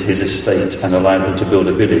opened his estate and allowed them to build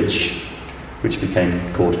a village, which became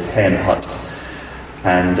called Herrnhut.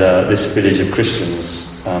 And this village of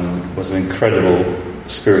Christians was an incredible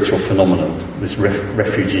spiritual phenomenon, this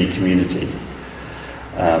refugee community.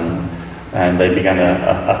 And they began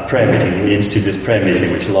a prayer meeting. He instituted this prayer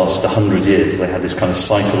meeting which lasted 100 years. They had this kind of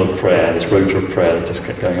cycle of prayer, this rota of prayer that just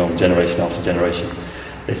kept going on generation after generation.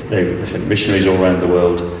 They sent missionaries all around the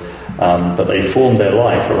world, but they formed their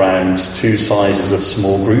life around two sizes of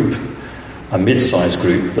small group. A mid-sized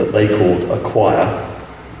group that they called a choir.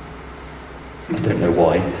 I don't know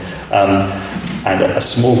why. and a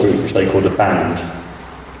small group which they called a band.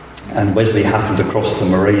 And Wesley happened across the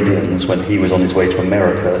Moravians when he was on his way to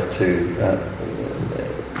America to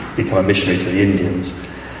become a missionary to the Indians.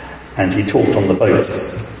 And he talked on the boat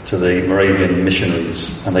to the Moravian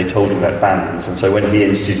missionaries, and they told him about bands. And so when he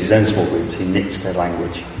introduced his own small groups, he nicked their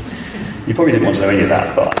language. You probably didn't want to know any of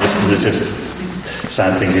that, but just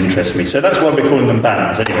sad things interest me. So that's why we're calling them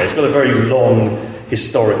bands anyway. It's got a very long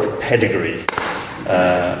historic pedigree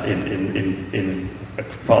in a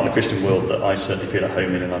part of the Christian world that I certainly feel at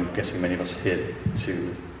home in, and I'm guessing many of us here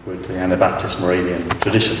too would, the Anabaptist Moravian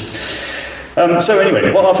tradition. So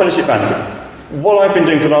anyway, what are fellowship bands? What I've been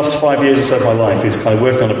doing for the last 5 years or so of my life is kind of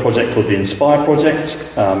working on a project called the Inspire Project.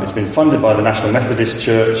 It's been funded by the National Methodist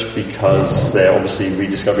Church because they're obviously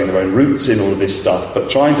rediscovering their own roots in all of this stuff, but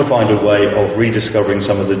trying to find a way of rediscovering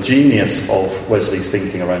some of the genius of Wesley's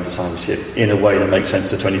thinking around discipleship in a way that makes sense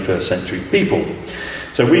to 21st century people.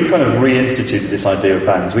 So we've kind of reinstituted this idea of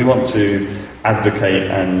bands. We want to advocate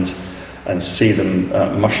and see them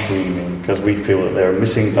mushrooming, because we feel that they're a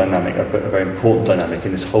missing dynamic, a very important dynamic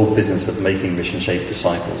in this whole business of making mission-shaped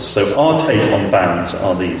disciples. So our take on bands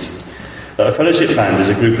are these. That a fellowship band is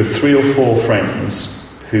a group of 3 or 4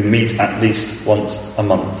 friends who meet at least once a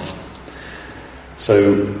month.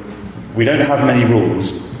 So we don't have many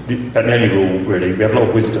rules, but the only rule, really, we have a lot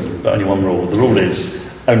of wisdom, but only one rule. The rule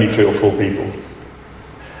is only 3 or 4 people.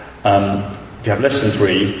 If you have less than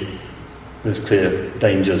 3, there's clear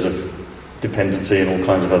dangers of dependency and all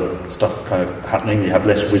kinds of other stuff kind of happening. You have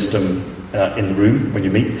less wisdom in the room when you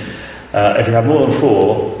meet. If you have more than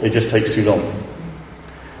 4, it just takes too long.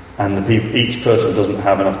 And each person doesn't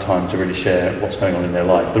have enough time to really share what's going on in their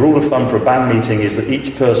life. The rule of thumb for a band meeting is that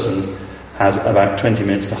each person has about 20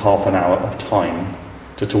 minutes to half an hour of time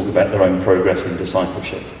to talk about their own progress in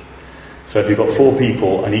discipleship. So if you've got 4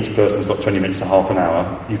 people and each person's got 20 minutes to half an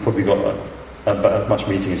hour, you've probably got about as much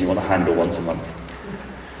meeting as you want to handle once a month.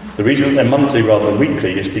 The reason they're monthly rather than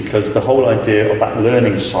weekly is because the whole idea of that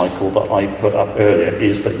learning cycle that I put up earlier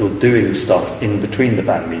is that you're doing stuff in between the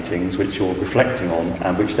band meetings which you're reflecting on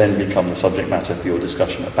and which then become the subject matter for your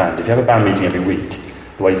discussion at band. If you have a band meeting every week,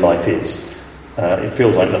 the way life is, it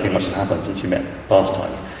feels like nothing much has happened since you met last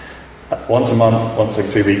time. Once a month, once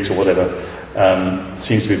every 3 weeks or whatever,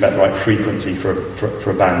 seems to be about the right frequency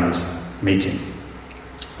for a band meeting.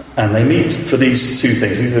 And they meet for these 2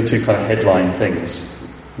 things. These are the 2 kind of headline things.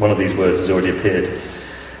 One of these words has already appeared.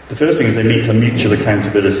 The first thing is they meet for mutual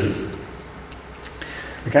accountability.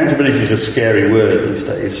 Accountability is a scary word these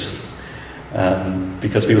days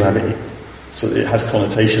because people have it, so it has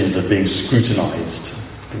connotations of being scrutinised,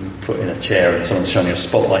 being put in a chair and someone's shining a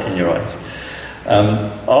spotlight in your eyes.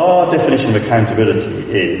 Our definition of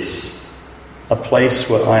accountability is a place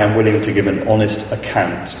where I am willing to give an honest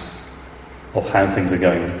account of how things are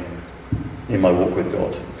going in my walk with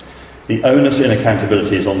God. The onus in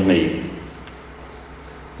accountability is on me,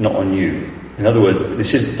 not on you. In other words,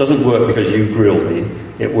 this doesn't work because you grill me.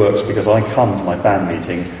 It works because I come to my band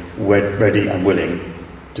meeting ready and willing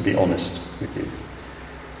to be honest with you.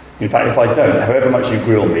 In fact, if I don't, however much you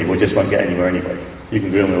grill me, we just won't get anywhere anyway. You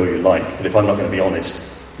can grill me all you like, but if I'm not going to be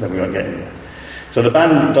honest, then we won't get anywhere. So the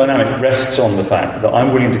band dynamic rests on the fact that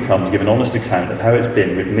I'm willing to come to give an honest account of how it's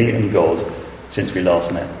been with me and God since we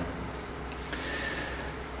last met.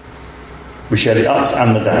 We share the ups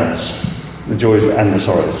and the downs, the joys and the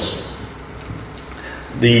sorrows.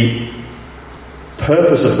 The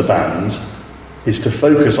purpose of the band is to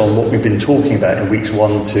focus on what we've been talking about in weeks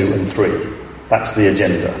 1, 2 and 3. That's the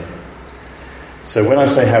agenda. So when I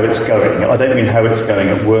say how it's going, I don't mean how it's going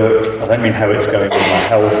at work, I don't mean how it's going with my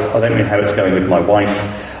health, I don't mean how it's going with my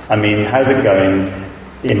wife. I mean, how's it going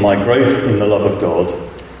in my growth in the love of God,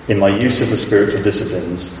 in my use of the spiritual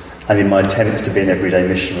disciplines, and in my attempts to be an everyday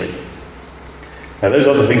missionary. Now, those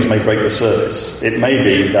other things may break the surface. It may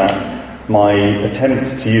be that my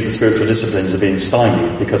attempts to use the spiritual disciplines are being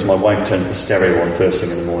stymied because my wife turns the stereo on first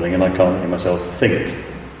thing in the morning and I can't hear myself think.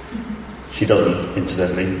 She doesn't,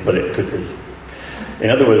 incidentally, but it could be. In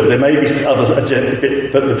other words, there may be others, but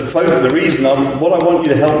the reason what I want you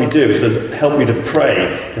to help me do is to help me to pray,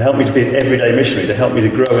 to help me to be an everyday missionary, to help me to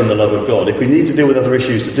grow in the love of God. If we need to deal with other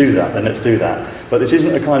issues to do that, then let's do that. But this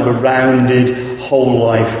isn't a kind of a rounded, whole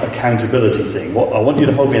life accountability thing. What I want you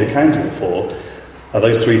to hold me accountable for are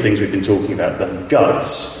those 3 things we've been talking about, the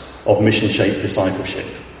guts of mission-shaped discipleship.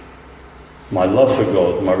 My love for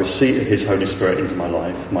God, my receipt of His Holy Spirit into my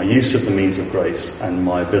life, my use of the means of grace, and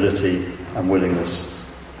my ability and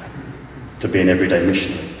willingness to be an everyday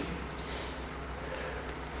missionary.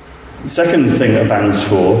 The second thing that band's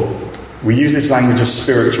for, we use this language of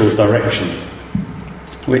spiritual direction,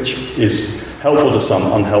 which is helpful to some,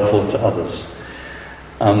 unhelpful to others.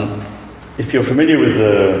 If you're familiar with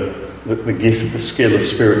the gift, the skill of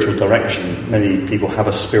spiritual direction, many people have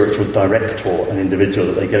a spiritual director, an individual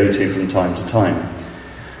that they go to from time to time.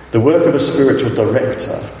 The work of a spiritual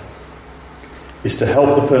director is to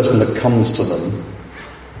help the person that comes to them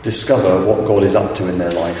discover what God is up to in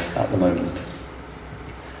their life at the moment.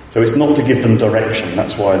 So it's not to give them direction.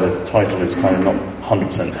 That's why the title is kind of not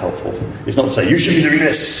 100% helpful. It's not to say, you should be doing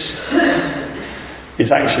this.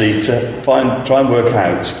 It's actually to try and work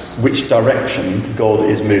out which direction God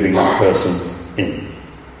is moving that person in.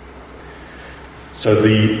 So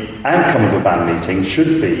the outcome of a band meeting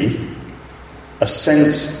should be a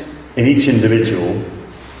sense in each individual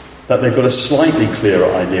that they've got a slightly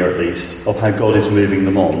clearer idea, at least, of how God is moving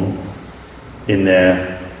them on in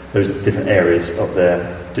those different areas of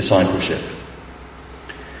their discipleship.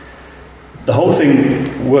 The whole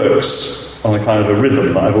thing works on a kind of a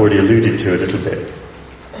rhythm that I've already alluded to a little bit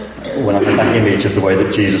when I had that image of the way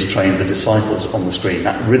that Jesus trained the disciples on the screen,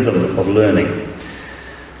 that rhythm of learning.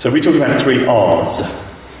 So we talk about 3 R's.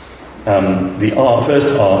 The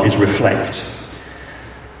first R is reflect.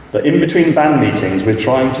 That in between band meetings, we're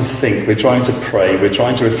trying to think, we're trying to pray, we're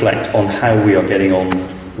trying to reflect on how we are getting on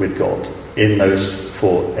with God in those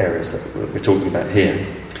 4 areas that we're talking about here.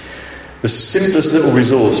 The simplest little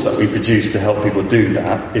resource that we produce to help people do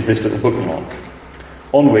that is this little bookmark,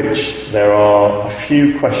 on which there are a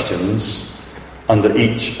few questions under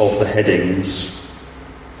each of the headings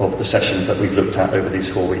of the sessions that we've looked at over these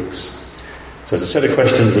 4 weeks. So there's a set of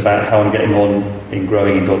questions about how I'm getting on in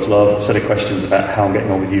growing in God's love, a set of questions about how I'm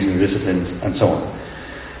getting on with using the disciplines, and so on.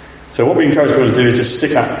 So what we encourage people to do is just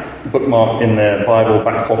stick that bookmark in their Bible,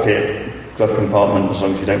 back pocket, glove compartment, as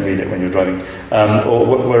long as you don't read it when you're driving, or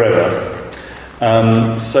wherever.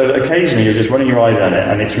 So that occasionally you're just running your eye down it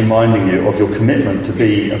and it's reminding you of your commitment to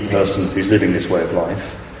be a person who's living this way of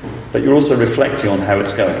life, but you're also reflecting on how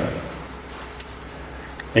it's going.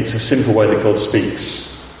 It's a simple way that God speaks,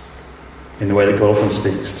 in the way that God often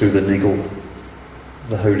speaks, through the niggle,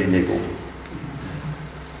 the holy niggle.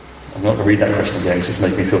 I'm not going to read that question again because it's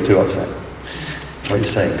making me feel too upset. What are you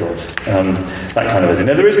saying, God? That kind of idea.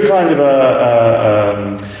 Now, there is a kind of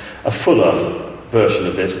a fuller version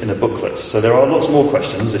of this in a booklet. So there are lots more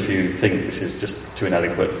questions if you think this is just too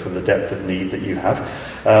inadequate for the depth of need that you have.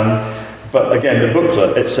 But again, the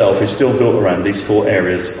booklet itself is still built around these 4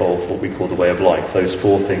 areas of what we call the way of life, those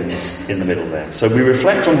 4 things in the middle there. So we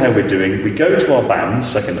reflect on how we're doing, we go to our band,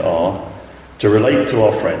 second R, to relate to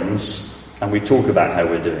our friends, and we talk about how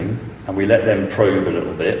we're doing, and we let them probe a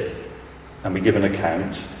little bit, and we give an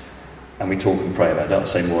account, and we talk and pray about it. I'll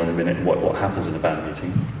say more in a minute what happens in a band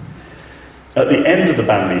meeting. At the end of the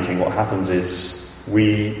band meeting, what happens is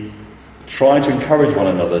we try to encourage one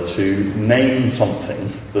another to name something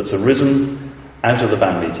that's arisen out of the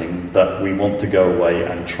band meeting that we want to go away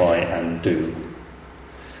and try and do.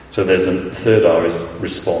 So there's a third R is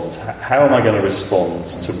respond. How am I going to respond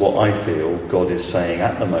to what I feel God is saying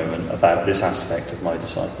at the moment about this aspect of my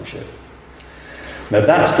discipleship? Now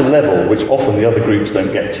that's the level which often the other groups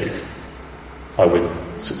don't get to, I would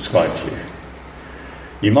subscribe to.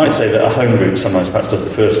 You might say that a home group sometimes perhaps does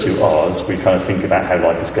the first 2 R's. We kind of think about how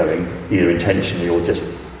life is going, either intentionally or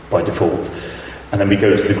just by default. And then we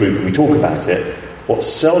go to the group and we talk about it. What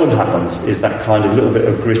seldom happens is that kind of little bit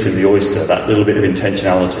of grit in the oyster, that little bit of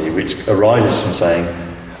intentionality, which arises from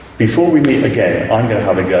saying, before we meet again, I'm going to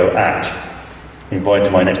have a go at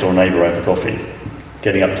inviting my next door neighbour out for coffee,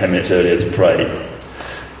 getting up 10 minutes earlier to pray,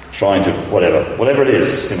 trying to whatever it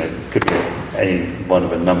is, could be any one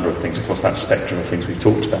of a number of things across that spectrum of things we've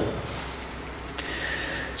talked about.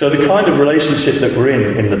 So the kind of relationship that we're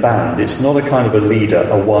in the band, it's not a kind of a leader,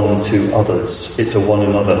 a one to others, it's a one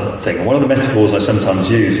another thing. And one of the metaphors I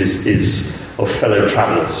sometimes use is of fellow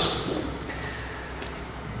travellers.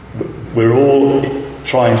 We're all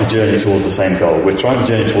trying to journey towards the same goal. We're trying to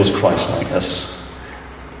journey towards Christ-likeness.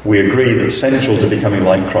 We agree that central to becoming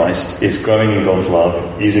like Christ is growing in God's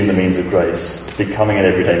love, using the means of grace, becoming an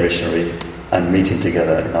everyday missionary, and meeting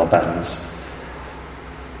together in our bands.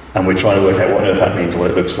 And we're trying to work out what on earth that means and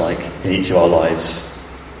what it looks like in each of our lives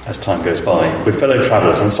as time goes by. We're fellow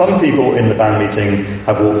travellers, and some people in the band meeting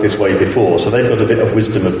have walked this way before, so they've got a bit of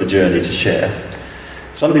wisdom of the journey to share.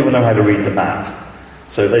 Some people know how to read the map,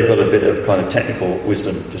 so they've got a bit of kind of technical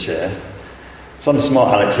wisdom to share. Some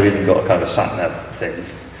smart Alex have even got a kind of sat-nav thing.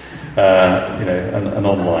 An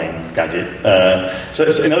online gadget. So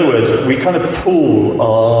in other words, we kind of pool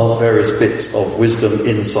our various bits of wisdom,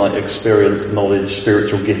 insight, experience, knowledge,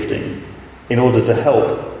 spiritual gifting in order to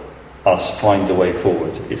help us find the way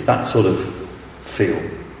forward. It's that sort of feel.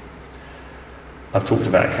 I've talked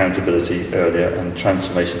about accountability earlier and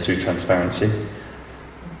transformation through transparency.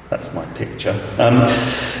 That's my picture.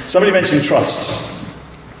 Somebody mentioned trust.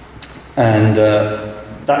 And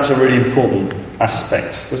that's a really important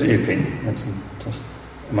aspect. Was it you, Pete? Mentioned trust?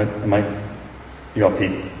 Am I? You are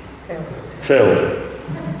Pete? Phil.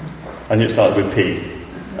 I knew it started with P.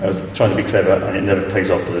 I was trying to be clever and it never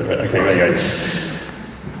pays off, does it? Okay, there you go.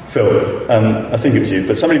 Phil, I think it was you,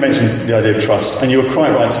 but somebody mentioned the idea of trust, and you were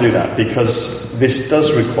quite right to do that, because this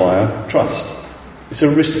does require trust. It's a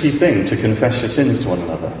risky thing to confess your sins to one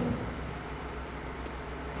another.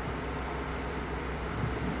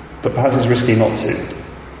 But perhaps it's risky not to.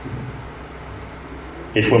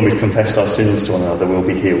 If when we've confessed our sins to one another, we'll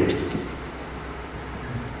be healed.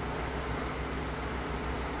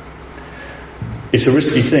 It's a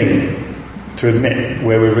risky thing to admit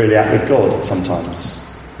where we're really at with God sometimes.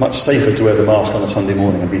 Much safer to wear the mask on a Sunday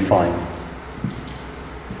morning and be fine.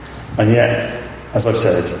 And yet, as I've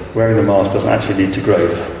said, wearing the mask doesn't actually lead to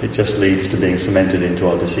growth. It just leads to being cemented into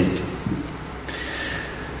our deceit.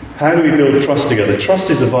 How do we build trust together? Trust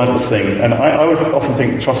is a vital thing, and I would often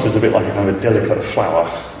think trust is a bit like a kind of a delicate flower.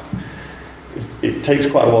 It takes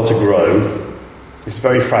quite a while to grow, it's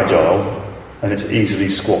very fragile, and it's easily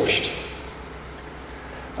squashed.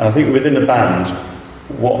 And I think within the band,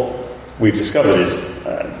 what we've discovered is,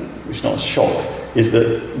 which is not a shock, is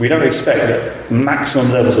that we don't expect that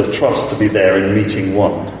maximum levels of trust to be there in meeting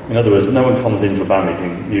one. In other words, no one comes into a band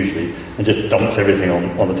meeting, usually, and just dumps everything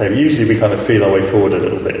on the table. Usually we kind of feel our way forward a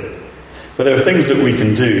little bit. But there are things that we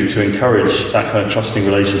can do to encourage that kind of trusting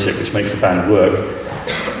relationship which makes the band work.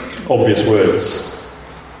 Obvious words.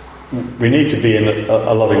 We need to be in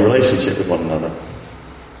a loving relationship with one another.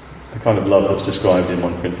 The kind of love that's described in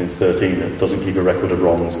 1 Corinthians 13 that doesn't keep a record of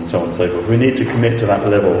wrongs and so on and so forth. We need to commit to that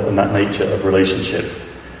level and that nature of relationship,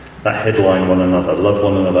 that headline one another, love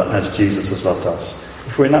one another as Jesus has loved us.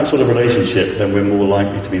 If we're in that sort of relationship, then we're more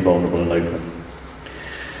likely to be vulnerable and open.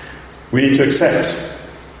 We need to accept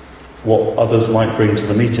what others might bring to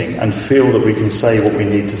the meeting and feel that we can say what we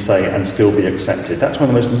need to say and still be accepted. That's one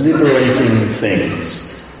of the most liberating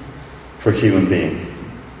things for a human being.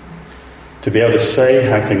 To be able to say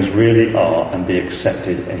how things really are and be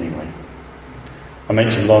accepted anyway. I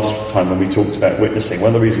mentioned last time when we talked about witnessing, one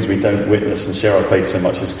of the reasons we don't witness and share our faith so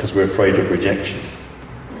much is because we're afraid of rejection.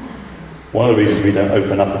 One of the reasons we don't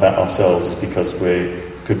open up about ourselves is because we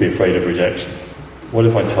could be afraid of rejection. What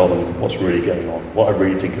if I tell them what's really going on, what I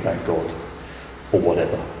really think about God, or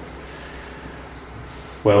whatever?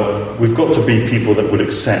 Well, we've got to be people that would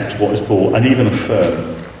accept what is brought and even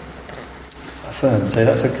affirm. Affirm, say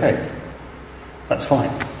that's okay. That's fine.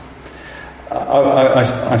 I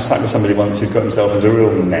sat with somebody once who got himself into a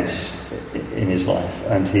real mess in his life,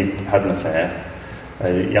 and he'd had an affair,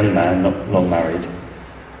 a young man, not long married,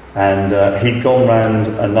 and he'd gone round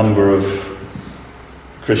a number of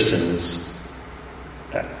Christians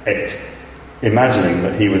imagining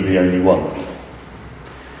that he was the only one.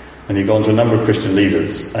 And he'd gone to a number of Christian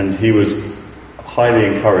leaders, and he was highly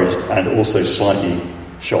encouraged and also slightly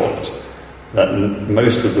shocked that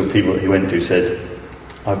most of the people that he went to said,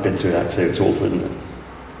 I've been through that too, it's awful, isn't it?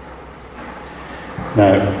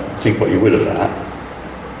 Now, think what you will of that.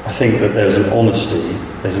 I think that there's an honesty,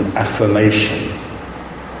 there's an affirmation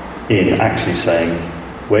in actually saying,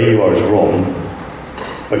 where you are is wrong,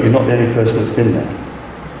 but you're not the only person that's been there.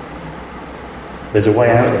 There's a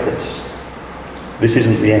way out of this. This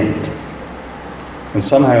isn't the end. And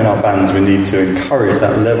somehow in our bands we need to encourage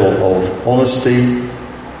that level of honesty,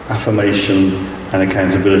 affirmation and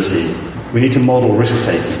accountability. We need to model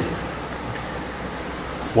risk-taking.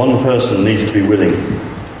 One person needs to be willing.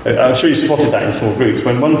 I'm sure you spotted that in small groups.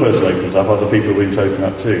 When one person opens up, other people are willing to open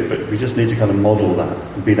up too. But we just need to kind of model that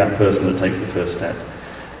and be that person that takes the first step.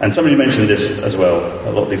 And somebody mentioned this as well.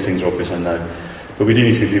 A lot of these things are obvious, I know. But we do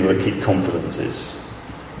need to be people that keep confidences.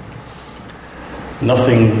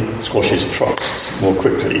 Nothing squashes trust more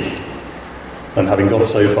quickly than having got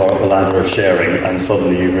so far up the ladder of sharing and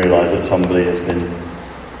suddenly you realise that somebody has been...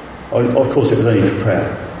 Of course, it was only for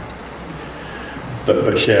prayer.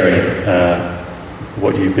 But sharing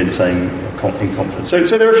what you've been saying in confidence. So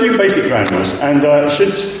there are a few basic ground rules. And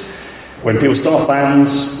when people start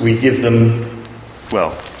bands, we give them...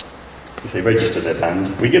 Well, if they register their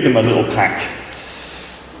band, we give them a little pack.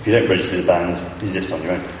 If you don't register the band, you're just on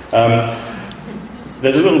your own.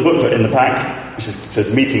 There's a little booklet in the pack which says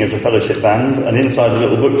meeting as a fellowship band, and inside the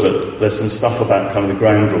little booklet there's some stuff about kind of the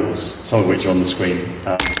ground rules, some of which are on the screen.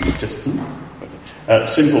 Just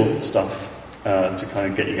simple stuff to kind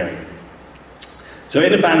of get you going. So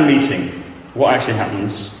in a band meeting, what actually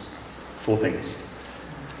happens? 4 things.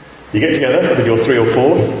 You get together with your 3 or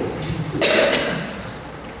 4.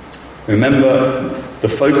 Remember, the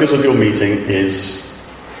focus of your meeting is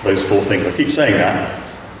those 4 things. I keep saying that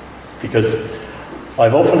because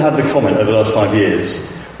I've often had the comment over the last 5 years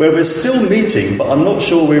where we're still meeting, but I'm not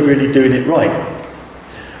sure we're really doing it right.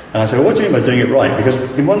 And I say, well, what do you mean by doing it right? Because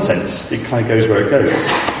in one sense, it kind of goes where it goes.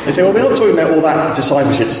 They say, well, we're not talking about all that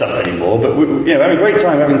discipleship stuff anymore, but we're having a great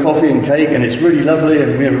time having coffee and cake, and it's really lovely,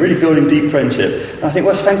 and we're really building deep friendship. And I think,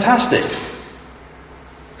 well, that's fantastic.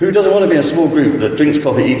 Who doesn't want to be in a small group that drinks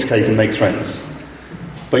coffee, eats cake, and makes friends?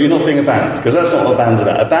 But you're not being a band, because that's not what a band's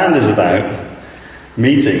about. A band is about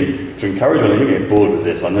meeting to encourage one another. You're getting bored with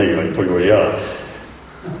this, I know you probably already are.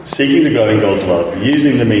 Seeking to grow in God's love,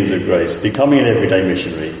 using the means of grace, becoming an everyday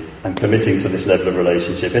missionary, and committing to this level of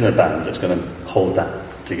relationship in a band that's going to hold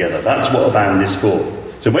that together. That's what a band is for.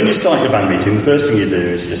 So when you start your band meeting, the first thing you do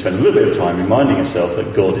is you just spend a little bit of time reminding yourself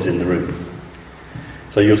that God is in the room.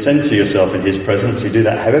 So you'll center yourself in his presence. You do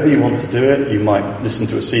that however you want to do it. You might listen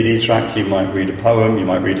to a CD track, you might read a poem, you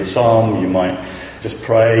might read a psalm, you might just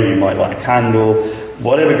pray, you might light a candle.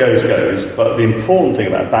 Whatever goes, goes. But the important thing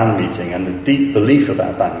about a band meeting, and the deep belief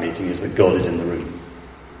about a band meeting, is that God is in the room.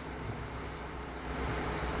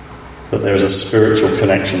 That there is a spiritual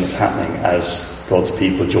connection that's happening as God's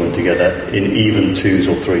people join together in even 2s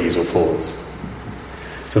or 3s or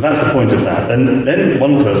 4s. So that's the point of that. And then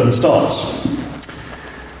one person starts.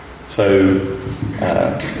 So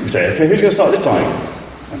we say, okay, who's going to start this time?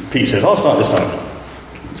 And Pete says, I'll start this time.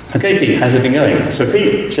 Okay, Pete, how's it been going? So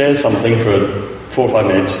Pete shares something for 4 or 5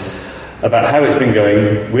 minutes about how it's been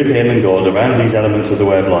going with him and God around these elements of the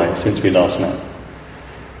way of life since we last met.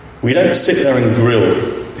 We don't sit there and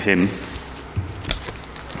grill him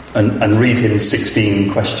and read him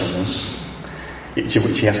 16 questions,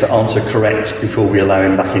 which he has to answer correct before we allow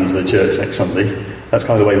him back into the church next Sunday. That's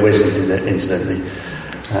kind of the way Wesley did it, incidentally.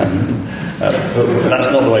 But that's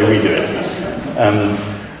not the way we do it.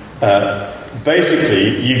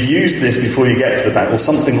 Basically, you've used this before you get to the band, or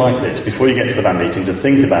something like this, before you get to the band meeting, to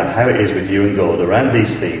think about how it is with you and God around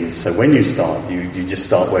these themes. So when you start, you just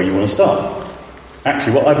start where you want to start.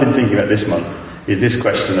 Actually, what I've been thinking about this month is this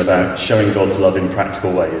question about showing God's love in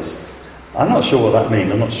practical ways. I'm not sure what that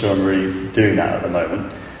means. I'm not sure I'm really doing that at the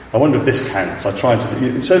moment. I wonder if this counts. I tried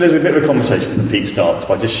to. So there's a bit of a conversation that Pete starts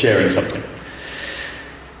by just sharing something.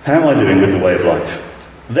 How am I doing with the way of life?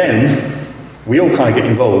 Then we all kind of get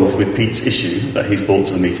involved with Pete's issue that he's brought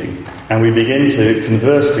to the meeting, and we begin to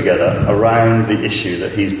converse together around the issue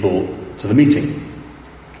that he's brought to the meeting.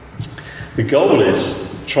 The goal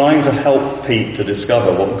is trying to help Pete to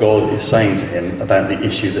discover what God is saying to him about the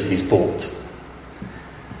issue that he's brought.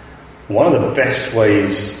 One of the best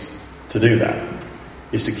ways to do that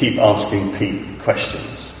is to keep asking Pete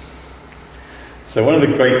questions. So one of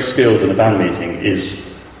the great skills in a band meeting is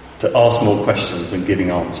to ask more questions than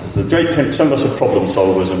giving answers. Some of us are problem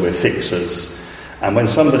solvers and we're fixers. And when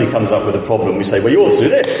somebody comes up with a problem, we say, well, you ought to do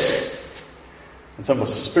this. And some of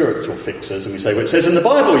us are spiritual fixers and we say, well, it says in the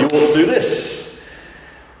Bible you ought to do this.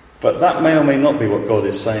 But that may or may not be what God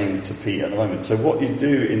is saying to Pete at the moment. So what you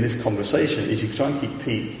do in this conversation is you try and keep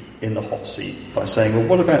Pete in the hot seat by saying, well,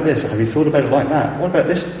 what about this? Have you thought about it like that? What about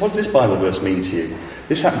this? What does this Bible verse mean to you?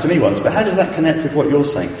 This happened to me once, but how does that connect with what you're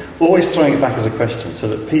saying? Always throwing it back as a question so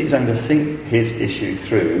that Pete is able to think his issue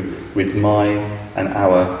through with my and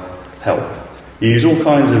our help. You use all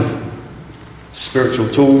kinds of spiritual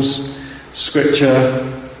tools,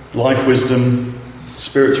 scripture, life wisdom,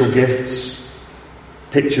 spiritual gifts,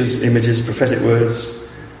 pictures, images, prophetic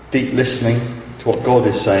words, deep listening to what God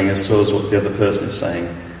is saying as well as what the other person is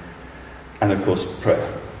saying, and of course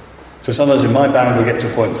prayer. So sometimes in my band we get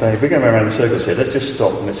to a point and say, we're going around in circles here, let's just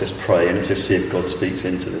stop and let's just pray and let's just see if God speaks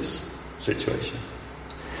into this situation.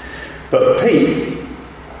 But Pete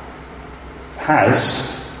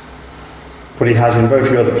has what he has in very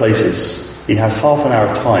few other places. He has half an hour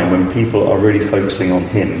of time when people are really focusing on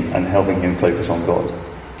him and helping him focus on God.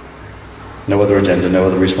 No other agenda, no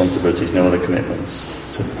other responsibilities, no other commitments.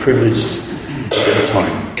 It's a privileged bit of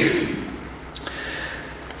time.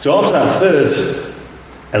 So after that third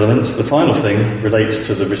element, the final thing relates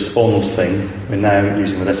to the respond thing. We're now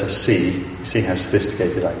using the letter C. You see how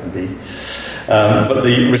sophisticated I can be. But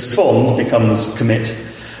the respond becomes commit,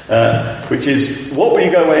 which is, what will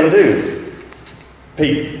you go away and do?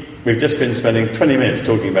 Pete, we've just been spending 20 minutes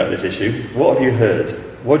talking about this issue. What have you heard?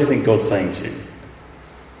 What do you think God's saying to you?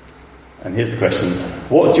 And here's the question.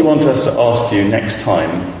 What do you want us to ask you next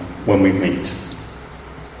time when we meet?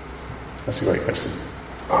 That's a great question.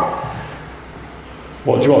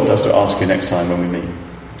 What do you want us to ask you next time when we meet?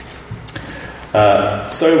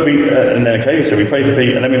 So we pray for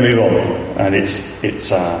Pete and then we move on. And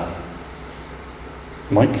it's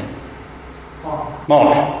Mike?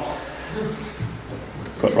 Mark.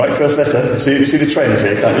 Got right first letter. You see the trend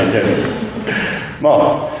here, can't you? Yes.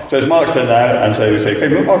 Mark. So it's Mark's turn now, and so we say,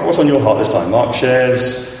 okay, Mark, what's on your heart this time? Mark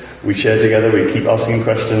shares, we share together, we keep asking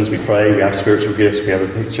questions, we pray, we have spiritual gifts, we have a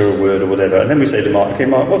picture, a word, or whatever. And then we say to Mark, okay,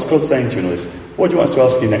 Mark, what's God saying to you in all this? What do you want us to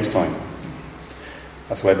ask you next time?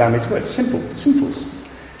 That's the way band meets work. It's simple. It's simples.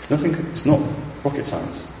 It's not rocket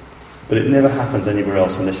science. But it never happens anywhere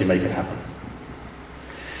else unless you make it happen.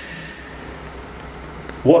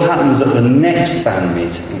 What happens at the next band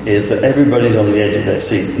meeting is that everybody's on the edge of their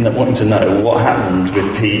seat, wanting to know what happened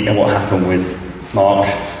with Pete and what happened with Mark.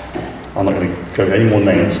 I'm not going to go into any more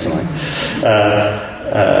names tonight.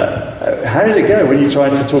 How did it go when you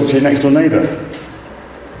tried to talk to your next door neighbour?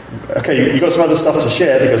 Okay, you've got some other stuff to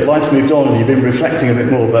share because life's moved on and you've been reflecting a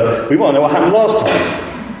bit more, but we want to know what happened last time.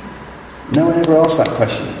 No one ever asked that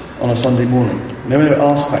question on a Sunday morning. No one ever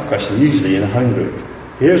asked that question, usually in a home group.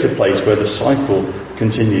 Here's a place where the cycle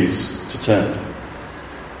continues to turn.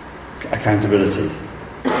 Accountability,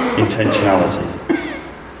 intentionality.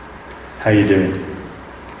 How are you doing?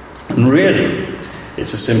 And really,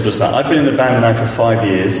 it's as simple as that. I've been in the band now for 5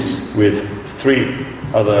 years with 3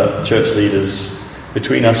 other church leaders.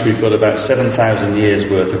 Between us, we've got about 7,000 years'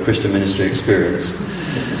 worth of Christian ministry experience.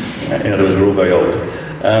 In other words, we're all very old.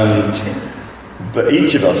 But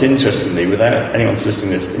each of us, interestingly, without anyone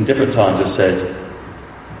soliciting this, in different times have said,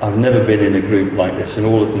 I've never been in a group like this in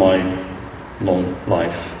all of my long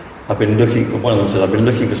life. One of them said, I've been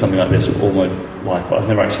looking for something like this all my life, but I've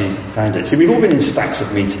never actually found it. See, we've all been in stacks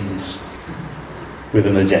of meetings with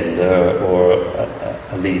an agenda or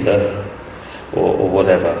a leader or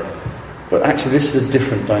whatever. But actually, this is a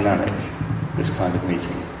different dynamic, this kind of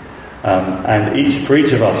meeting. And for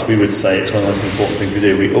each of us, we would say it's one of the most important things we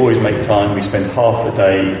do. We always make time. We spend half a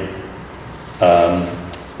day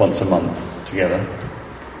once a month together.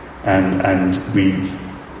 And we,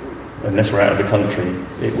 unless we're out of the country,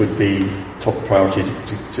 it would be top priority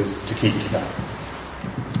to keep to that.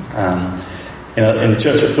 In the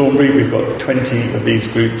church at Thornbury, we've got 20 of these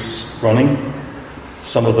groups running.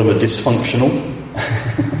 Some of them are dysfunctional.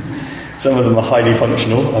 Some of them are highly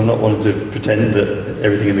functional. I'm not wanting to pretend that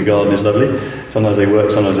everything in the garden is lovely. Sometimes they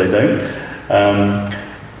work, sometimes they don't.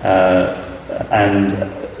 And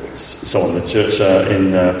so on. The church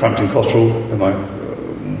in Frampton Cotterell,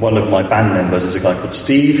 one of my band members is a guy called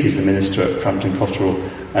Steve. He's the minister at Frampton Cotterell,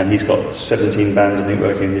 and he's got 17 bands, I think,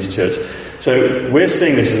 working in his church. So we're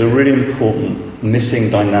seeing this as a really important missing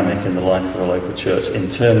dynamic in the life of a local church in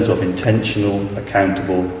terms of intentional,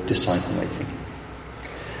 accountable disciple-making.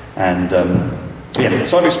 And,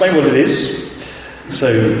 so I've explained what it is. So,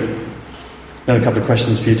 another couple of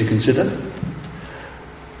questions for you to consider.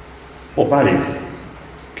 What value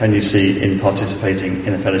can you see in participating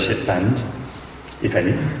in a fellowship band, if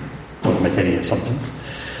any? Don't make any assumptions.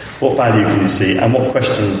 What value can you see, and what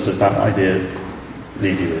questions does that idea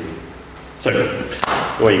leave you with? So,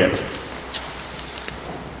 away you go.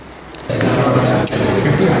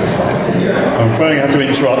 I'm afraid I have to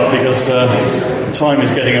interrupt because time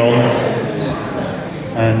is getting on,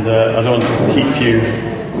 and I don't want to keep you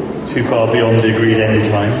too far beyond the agreed end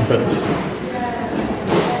time, but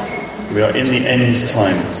we are in the end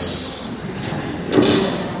times.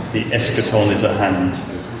 The eschaton is at hand.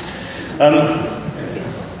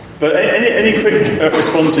 But any quick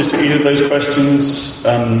responses to either of those questions?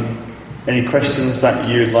 Any questions that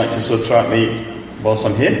you'd like to sort of throw at me whilst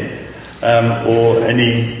I'm here? Or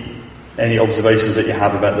any observations that you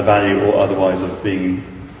have about the value or otherwise of being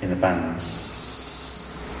in a band?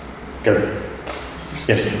 Go.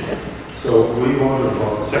 Yes. So we wondered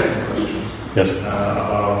about the second question. Yes.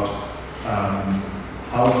 About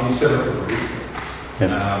how do you set up a group?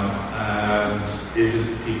 Yes. And is it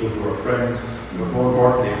people who are friends? But more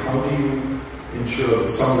importantly, how do you ensure that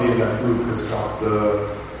somebody in that group has got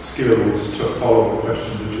the skills to follow the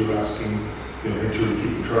questions that you're asking? Make sure you keep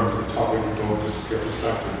in terms of the topic and don't just get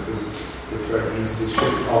distracted, because it's very easy to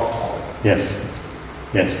shift off topic.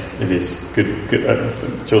 Yes, it is. Good.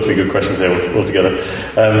 2 or 3 good questions there altogether.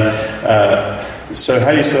 So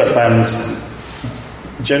how do you set up bands?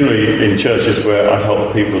 Generally in churches where I've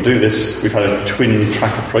helped people do this, we've had a twin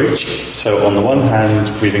track approach. So on the one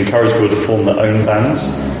hand, we've encouraged people to form their own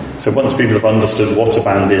bands. So once people have understood what a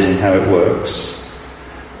band is and how it works,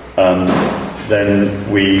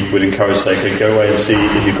 then we would encourage, say, okay, go away and see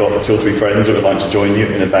if you've got 2 or 3 friends who would like to join you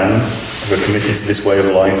in a band who are committed to this way of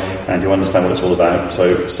life and who understand what it's all about.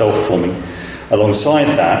 So self-forming. Alongside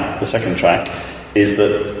that, the second track is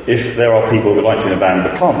that if there are people who would like to be in a band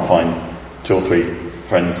but can't find 2 or 3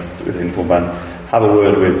 friends within a form band, have a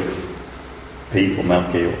word with Pete or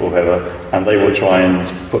Malky or whoever, and they will try and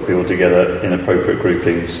put people together in appropriate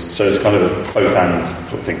groupings. So it's kind of a both-and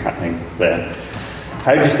sort of thing happening there.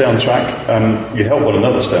 How do you stay on track? You help one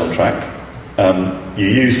another stay on track. You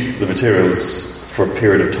use the materials for a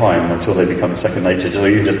period of time until they become second nature. So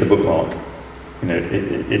even just the bookmark,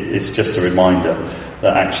 it's just a reminder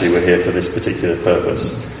that actually we're here for this particular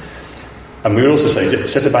purpose. And we would also say,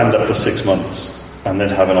 set a band up for 6 months and then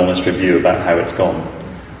have an honest review about how it's gone,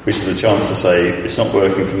 which is a chance to say, it's not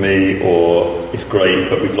working for me, or it's great,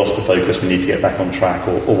 but we've lost the focus, we need to get back on track,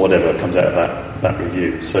 or whatever comes out of that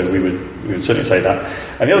review. So we would certainly say that.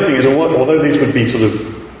 And the other thing is, although these would be sort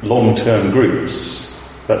of long-term groups,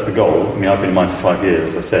 that's the goal. I mean, I've been in mine for 5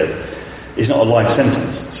 years, as I said. It's not a life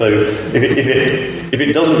sentence. So if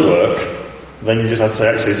it doesn't work, then you just have to say,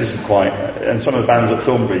 actually, this isn't quite... And some of the bands at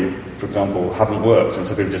Thornbury, for example, haven't worked, and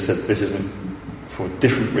so people just said, this isn't, for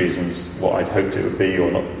different reasons, what I'd hoped it would be,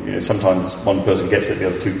 or not. Sometimes one person gets it, the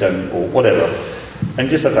other two don't, or whatever. And you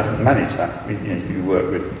just have to manage that. You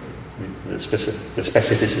work with the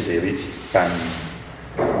specificity of each band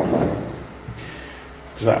on that.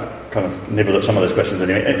 Does that kind of nibble at some of those questions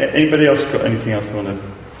anyway? Anybody else got anything else they want to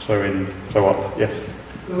throw up? Yes?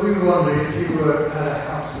 So we were wondering if you were at a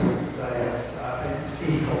house group, say,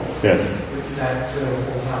 people, yes, which led to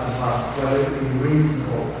 4,000 months, whether it would be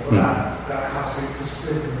reasonable for that house group to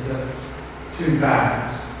split into 2 bands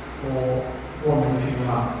or 1 meeting a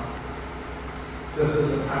month, just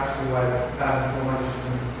as a practical way of band formation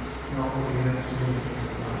and not looking at extra meetings.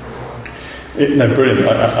 No, brilliant.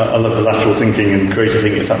 I love the lateral thinking and creative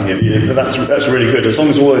thinking that's happening here. That's really good. As long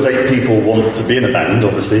as all those 8 people want to be in a band,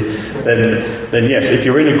 obviously, then yes, if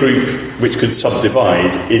you're in a group which could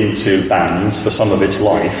subdivide into bands for some of its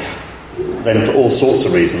life, then for all sorts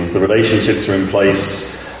of reasons, the relationships are in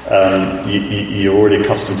place, you're already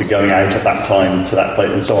accustomed to going out at that time to that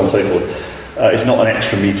place, and so on and so forth. It's not an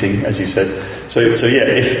extra meeting, as you said. So yeah,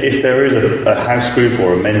 if there is a house group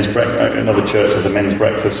or another church has a men's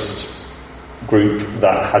breakfast group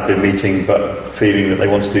that had been meeting but feeling that they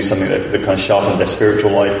want to do something that kind of sharpened their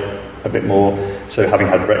spiritual life a bit more, so having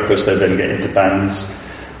had breakfast they then get into bands.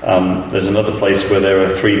 There's another place where there are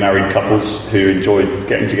 3 married couples who enjoyed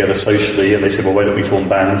getting together socially, and they said, well, why don't we form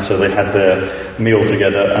bands? So they had their meal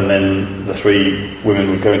together, and then the 3 women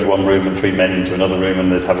would go into one room and 3 men into another room,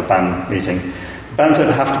 and they'd have a band meeting. Bands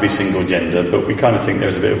don't have to be single gender, but we kind of think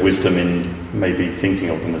there's a bit of wisdom in maybe thinking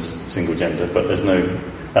of them as single gender, but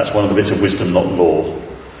that's one of the bits of wisdom, not law.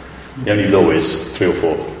 The only law is 3 or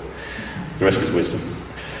 4. The rest is wisdom.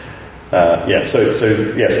 So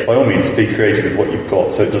yes, by all means, be creative with what you've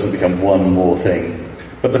got so it doesn't become one more thing.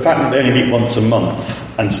 But the fact that they only meet once a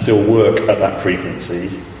month and still work at that frequency,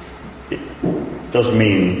 it does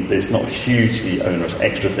mean that it's not a hugely onerous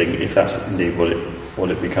extra thing if that's indeed what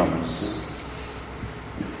it becomes.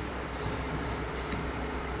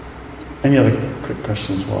 Any other quick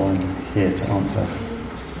questions while I'm here to answer?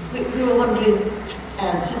 We were wondering,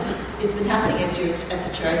 since it's been happening at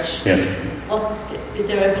the church, yes, what is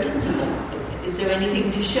there evidence of it? Is there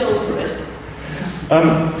anything to show for it?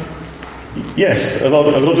 Yes, a lot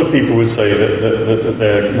of people would say that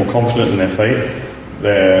they're more confident in their faith,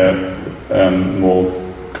 they're more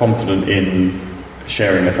confident in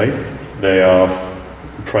sharing their faith, they are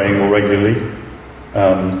praying more regularly.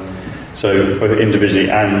 So both individually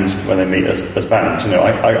and when they meet as bands.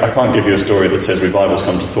 I can't give you a story that says revivals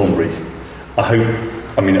come to Thornbury. I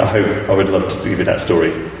would love to give you that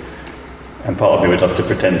story. And part of me would love to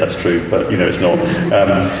pretend that's true, but it's not.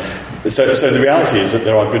 So the reality is that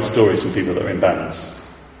there are good stories from people that are in bands.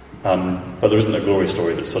 But there isn't a glory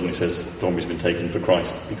story that suddenly says Thornbury's been taken for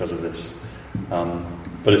Christ because of this.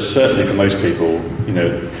 But it's certainly for most people,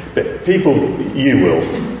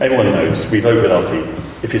 everyone knows, we vote with our feet.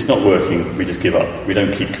 If it's not working, we just give up. We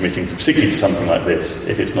don't keep committing, particularly to something like this,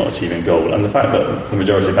 if it's not achieving goal. And the fact that the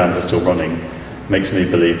majority of bands are still running makes me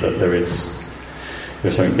believe that there's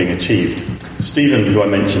something being achieved. Stephen, who I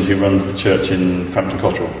mentioned, who runs the church in Frampton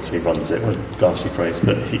Cotterell, so he runs it, what a ghastly phrase,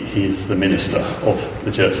 but he is the minister of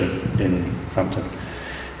the church in Frampton.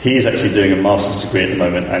 He is actually doing a master's degree at the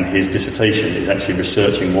moment, and his dissertation is actually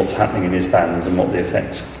researching what's happening in his bands and what the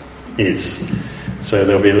effect is. So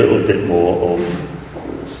there'll be a little bit more of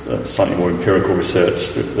slightly more empirical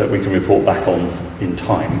research that we can report back on in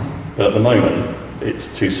time. But at the moment, it's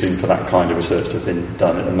too soon for that kind of research to have been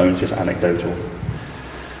done. At the moment, it's just anecdotal.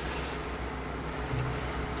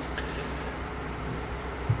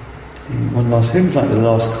 Who would like the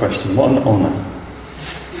last question? What an honour.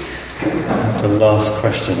 The last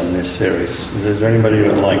question in this series. Is there anybody who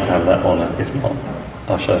would like to have that honour? If not,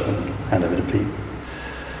 I'll shut up and hand over to Pete.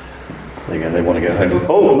 There you go, they want to go home.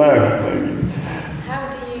 Oh, no!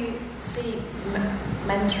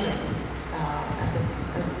 mentoring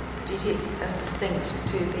do you see it as distinct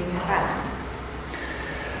to being a band?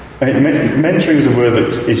 I mean, mentoring is a word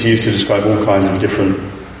that is used to describe all kinds of different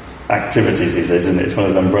activities these days, isn't it? It's one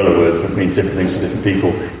of those umbrella words that means different things to different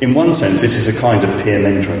people. In one sense, this is a kind of peer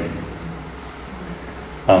mentoring.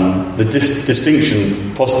 The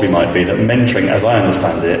distinction possibly might be that mentoring, as I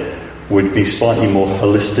understand it, would be slightly more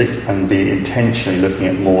holistic and be intentionally looking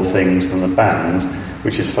at more things than the band,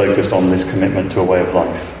 which is focused on this commitment to a way of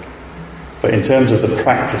life. But in terms of the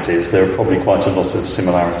practices, there are probably quite a lot of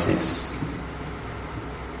similarities.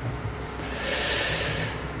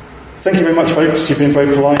 Thank you very much, folks. You've been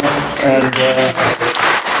very polite, and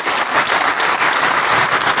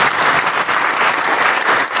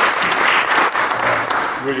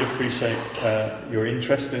really appreciate your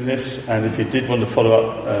interest in this. And if you did want to follow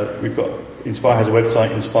up, we've got Inspire has a website,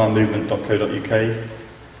 inspiremovement.co.uk,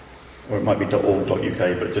 or it might be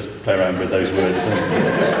 .org.uk, but just play around with those words.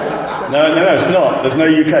 No, it's not. There's no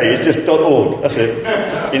UK. It's just .org. That's it.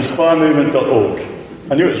 Inspiremovement.org.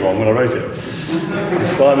 I knew it was wrong when I wrote it.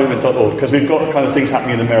 Inspiremovement.org, because we've got kind of things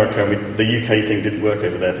happening in America, and the UK thing didn't work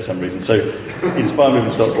over there for some reason. So,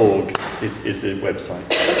 inspiremovement.org is the website.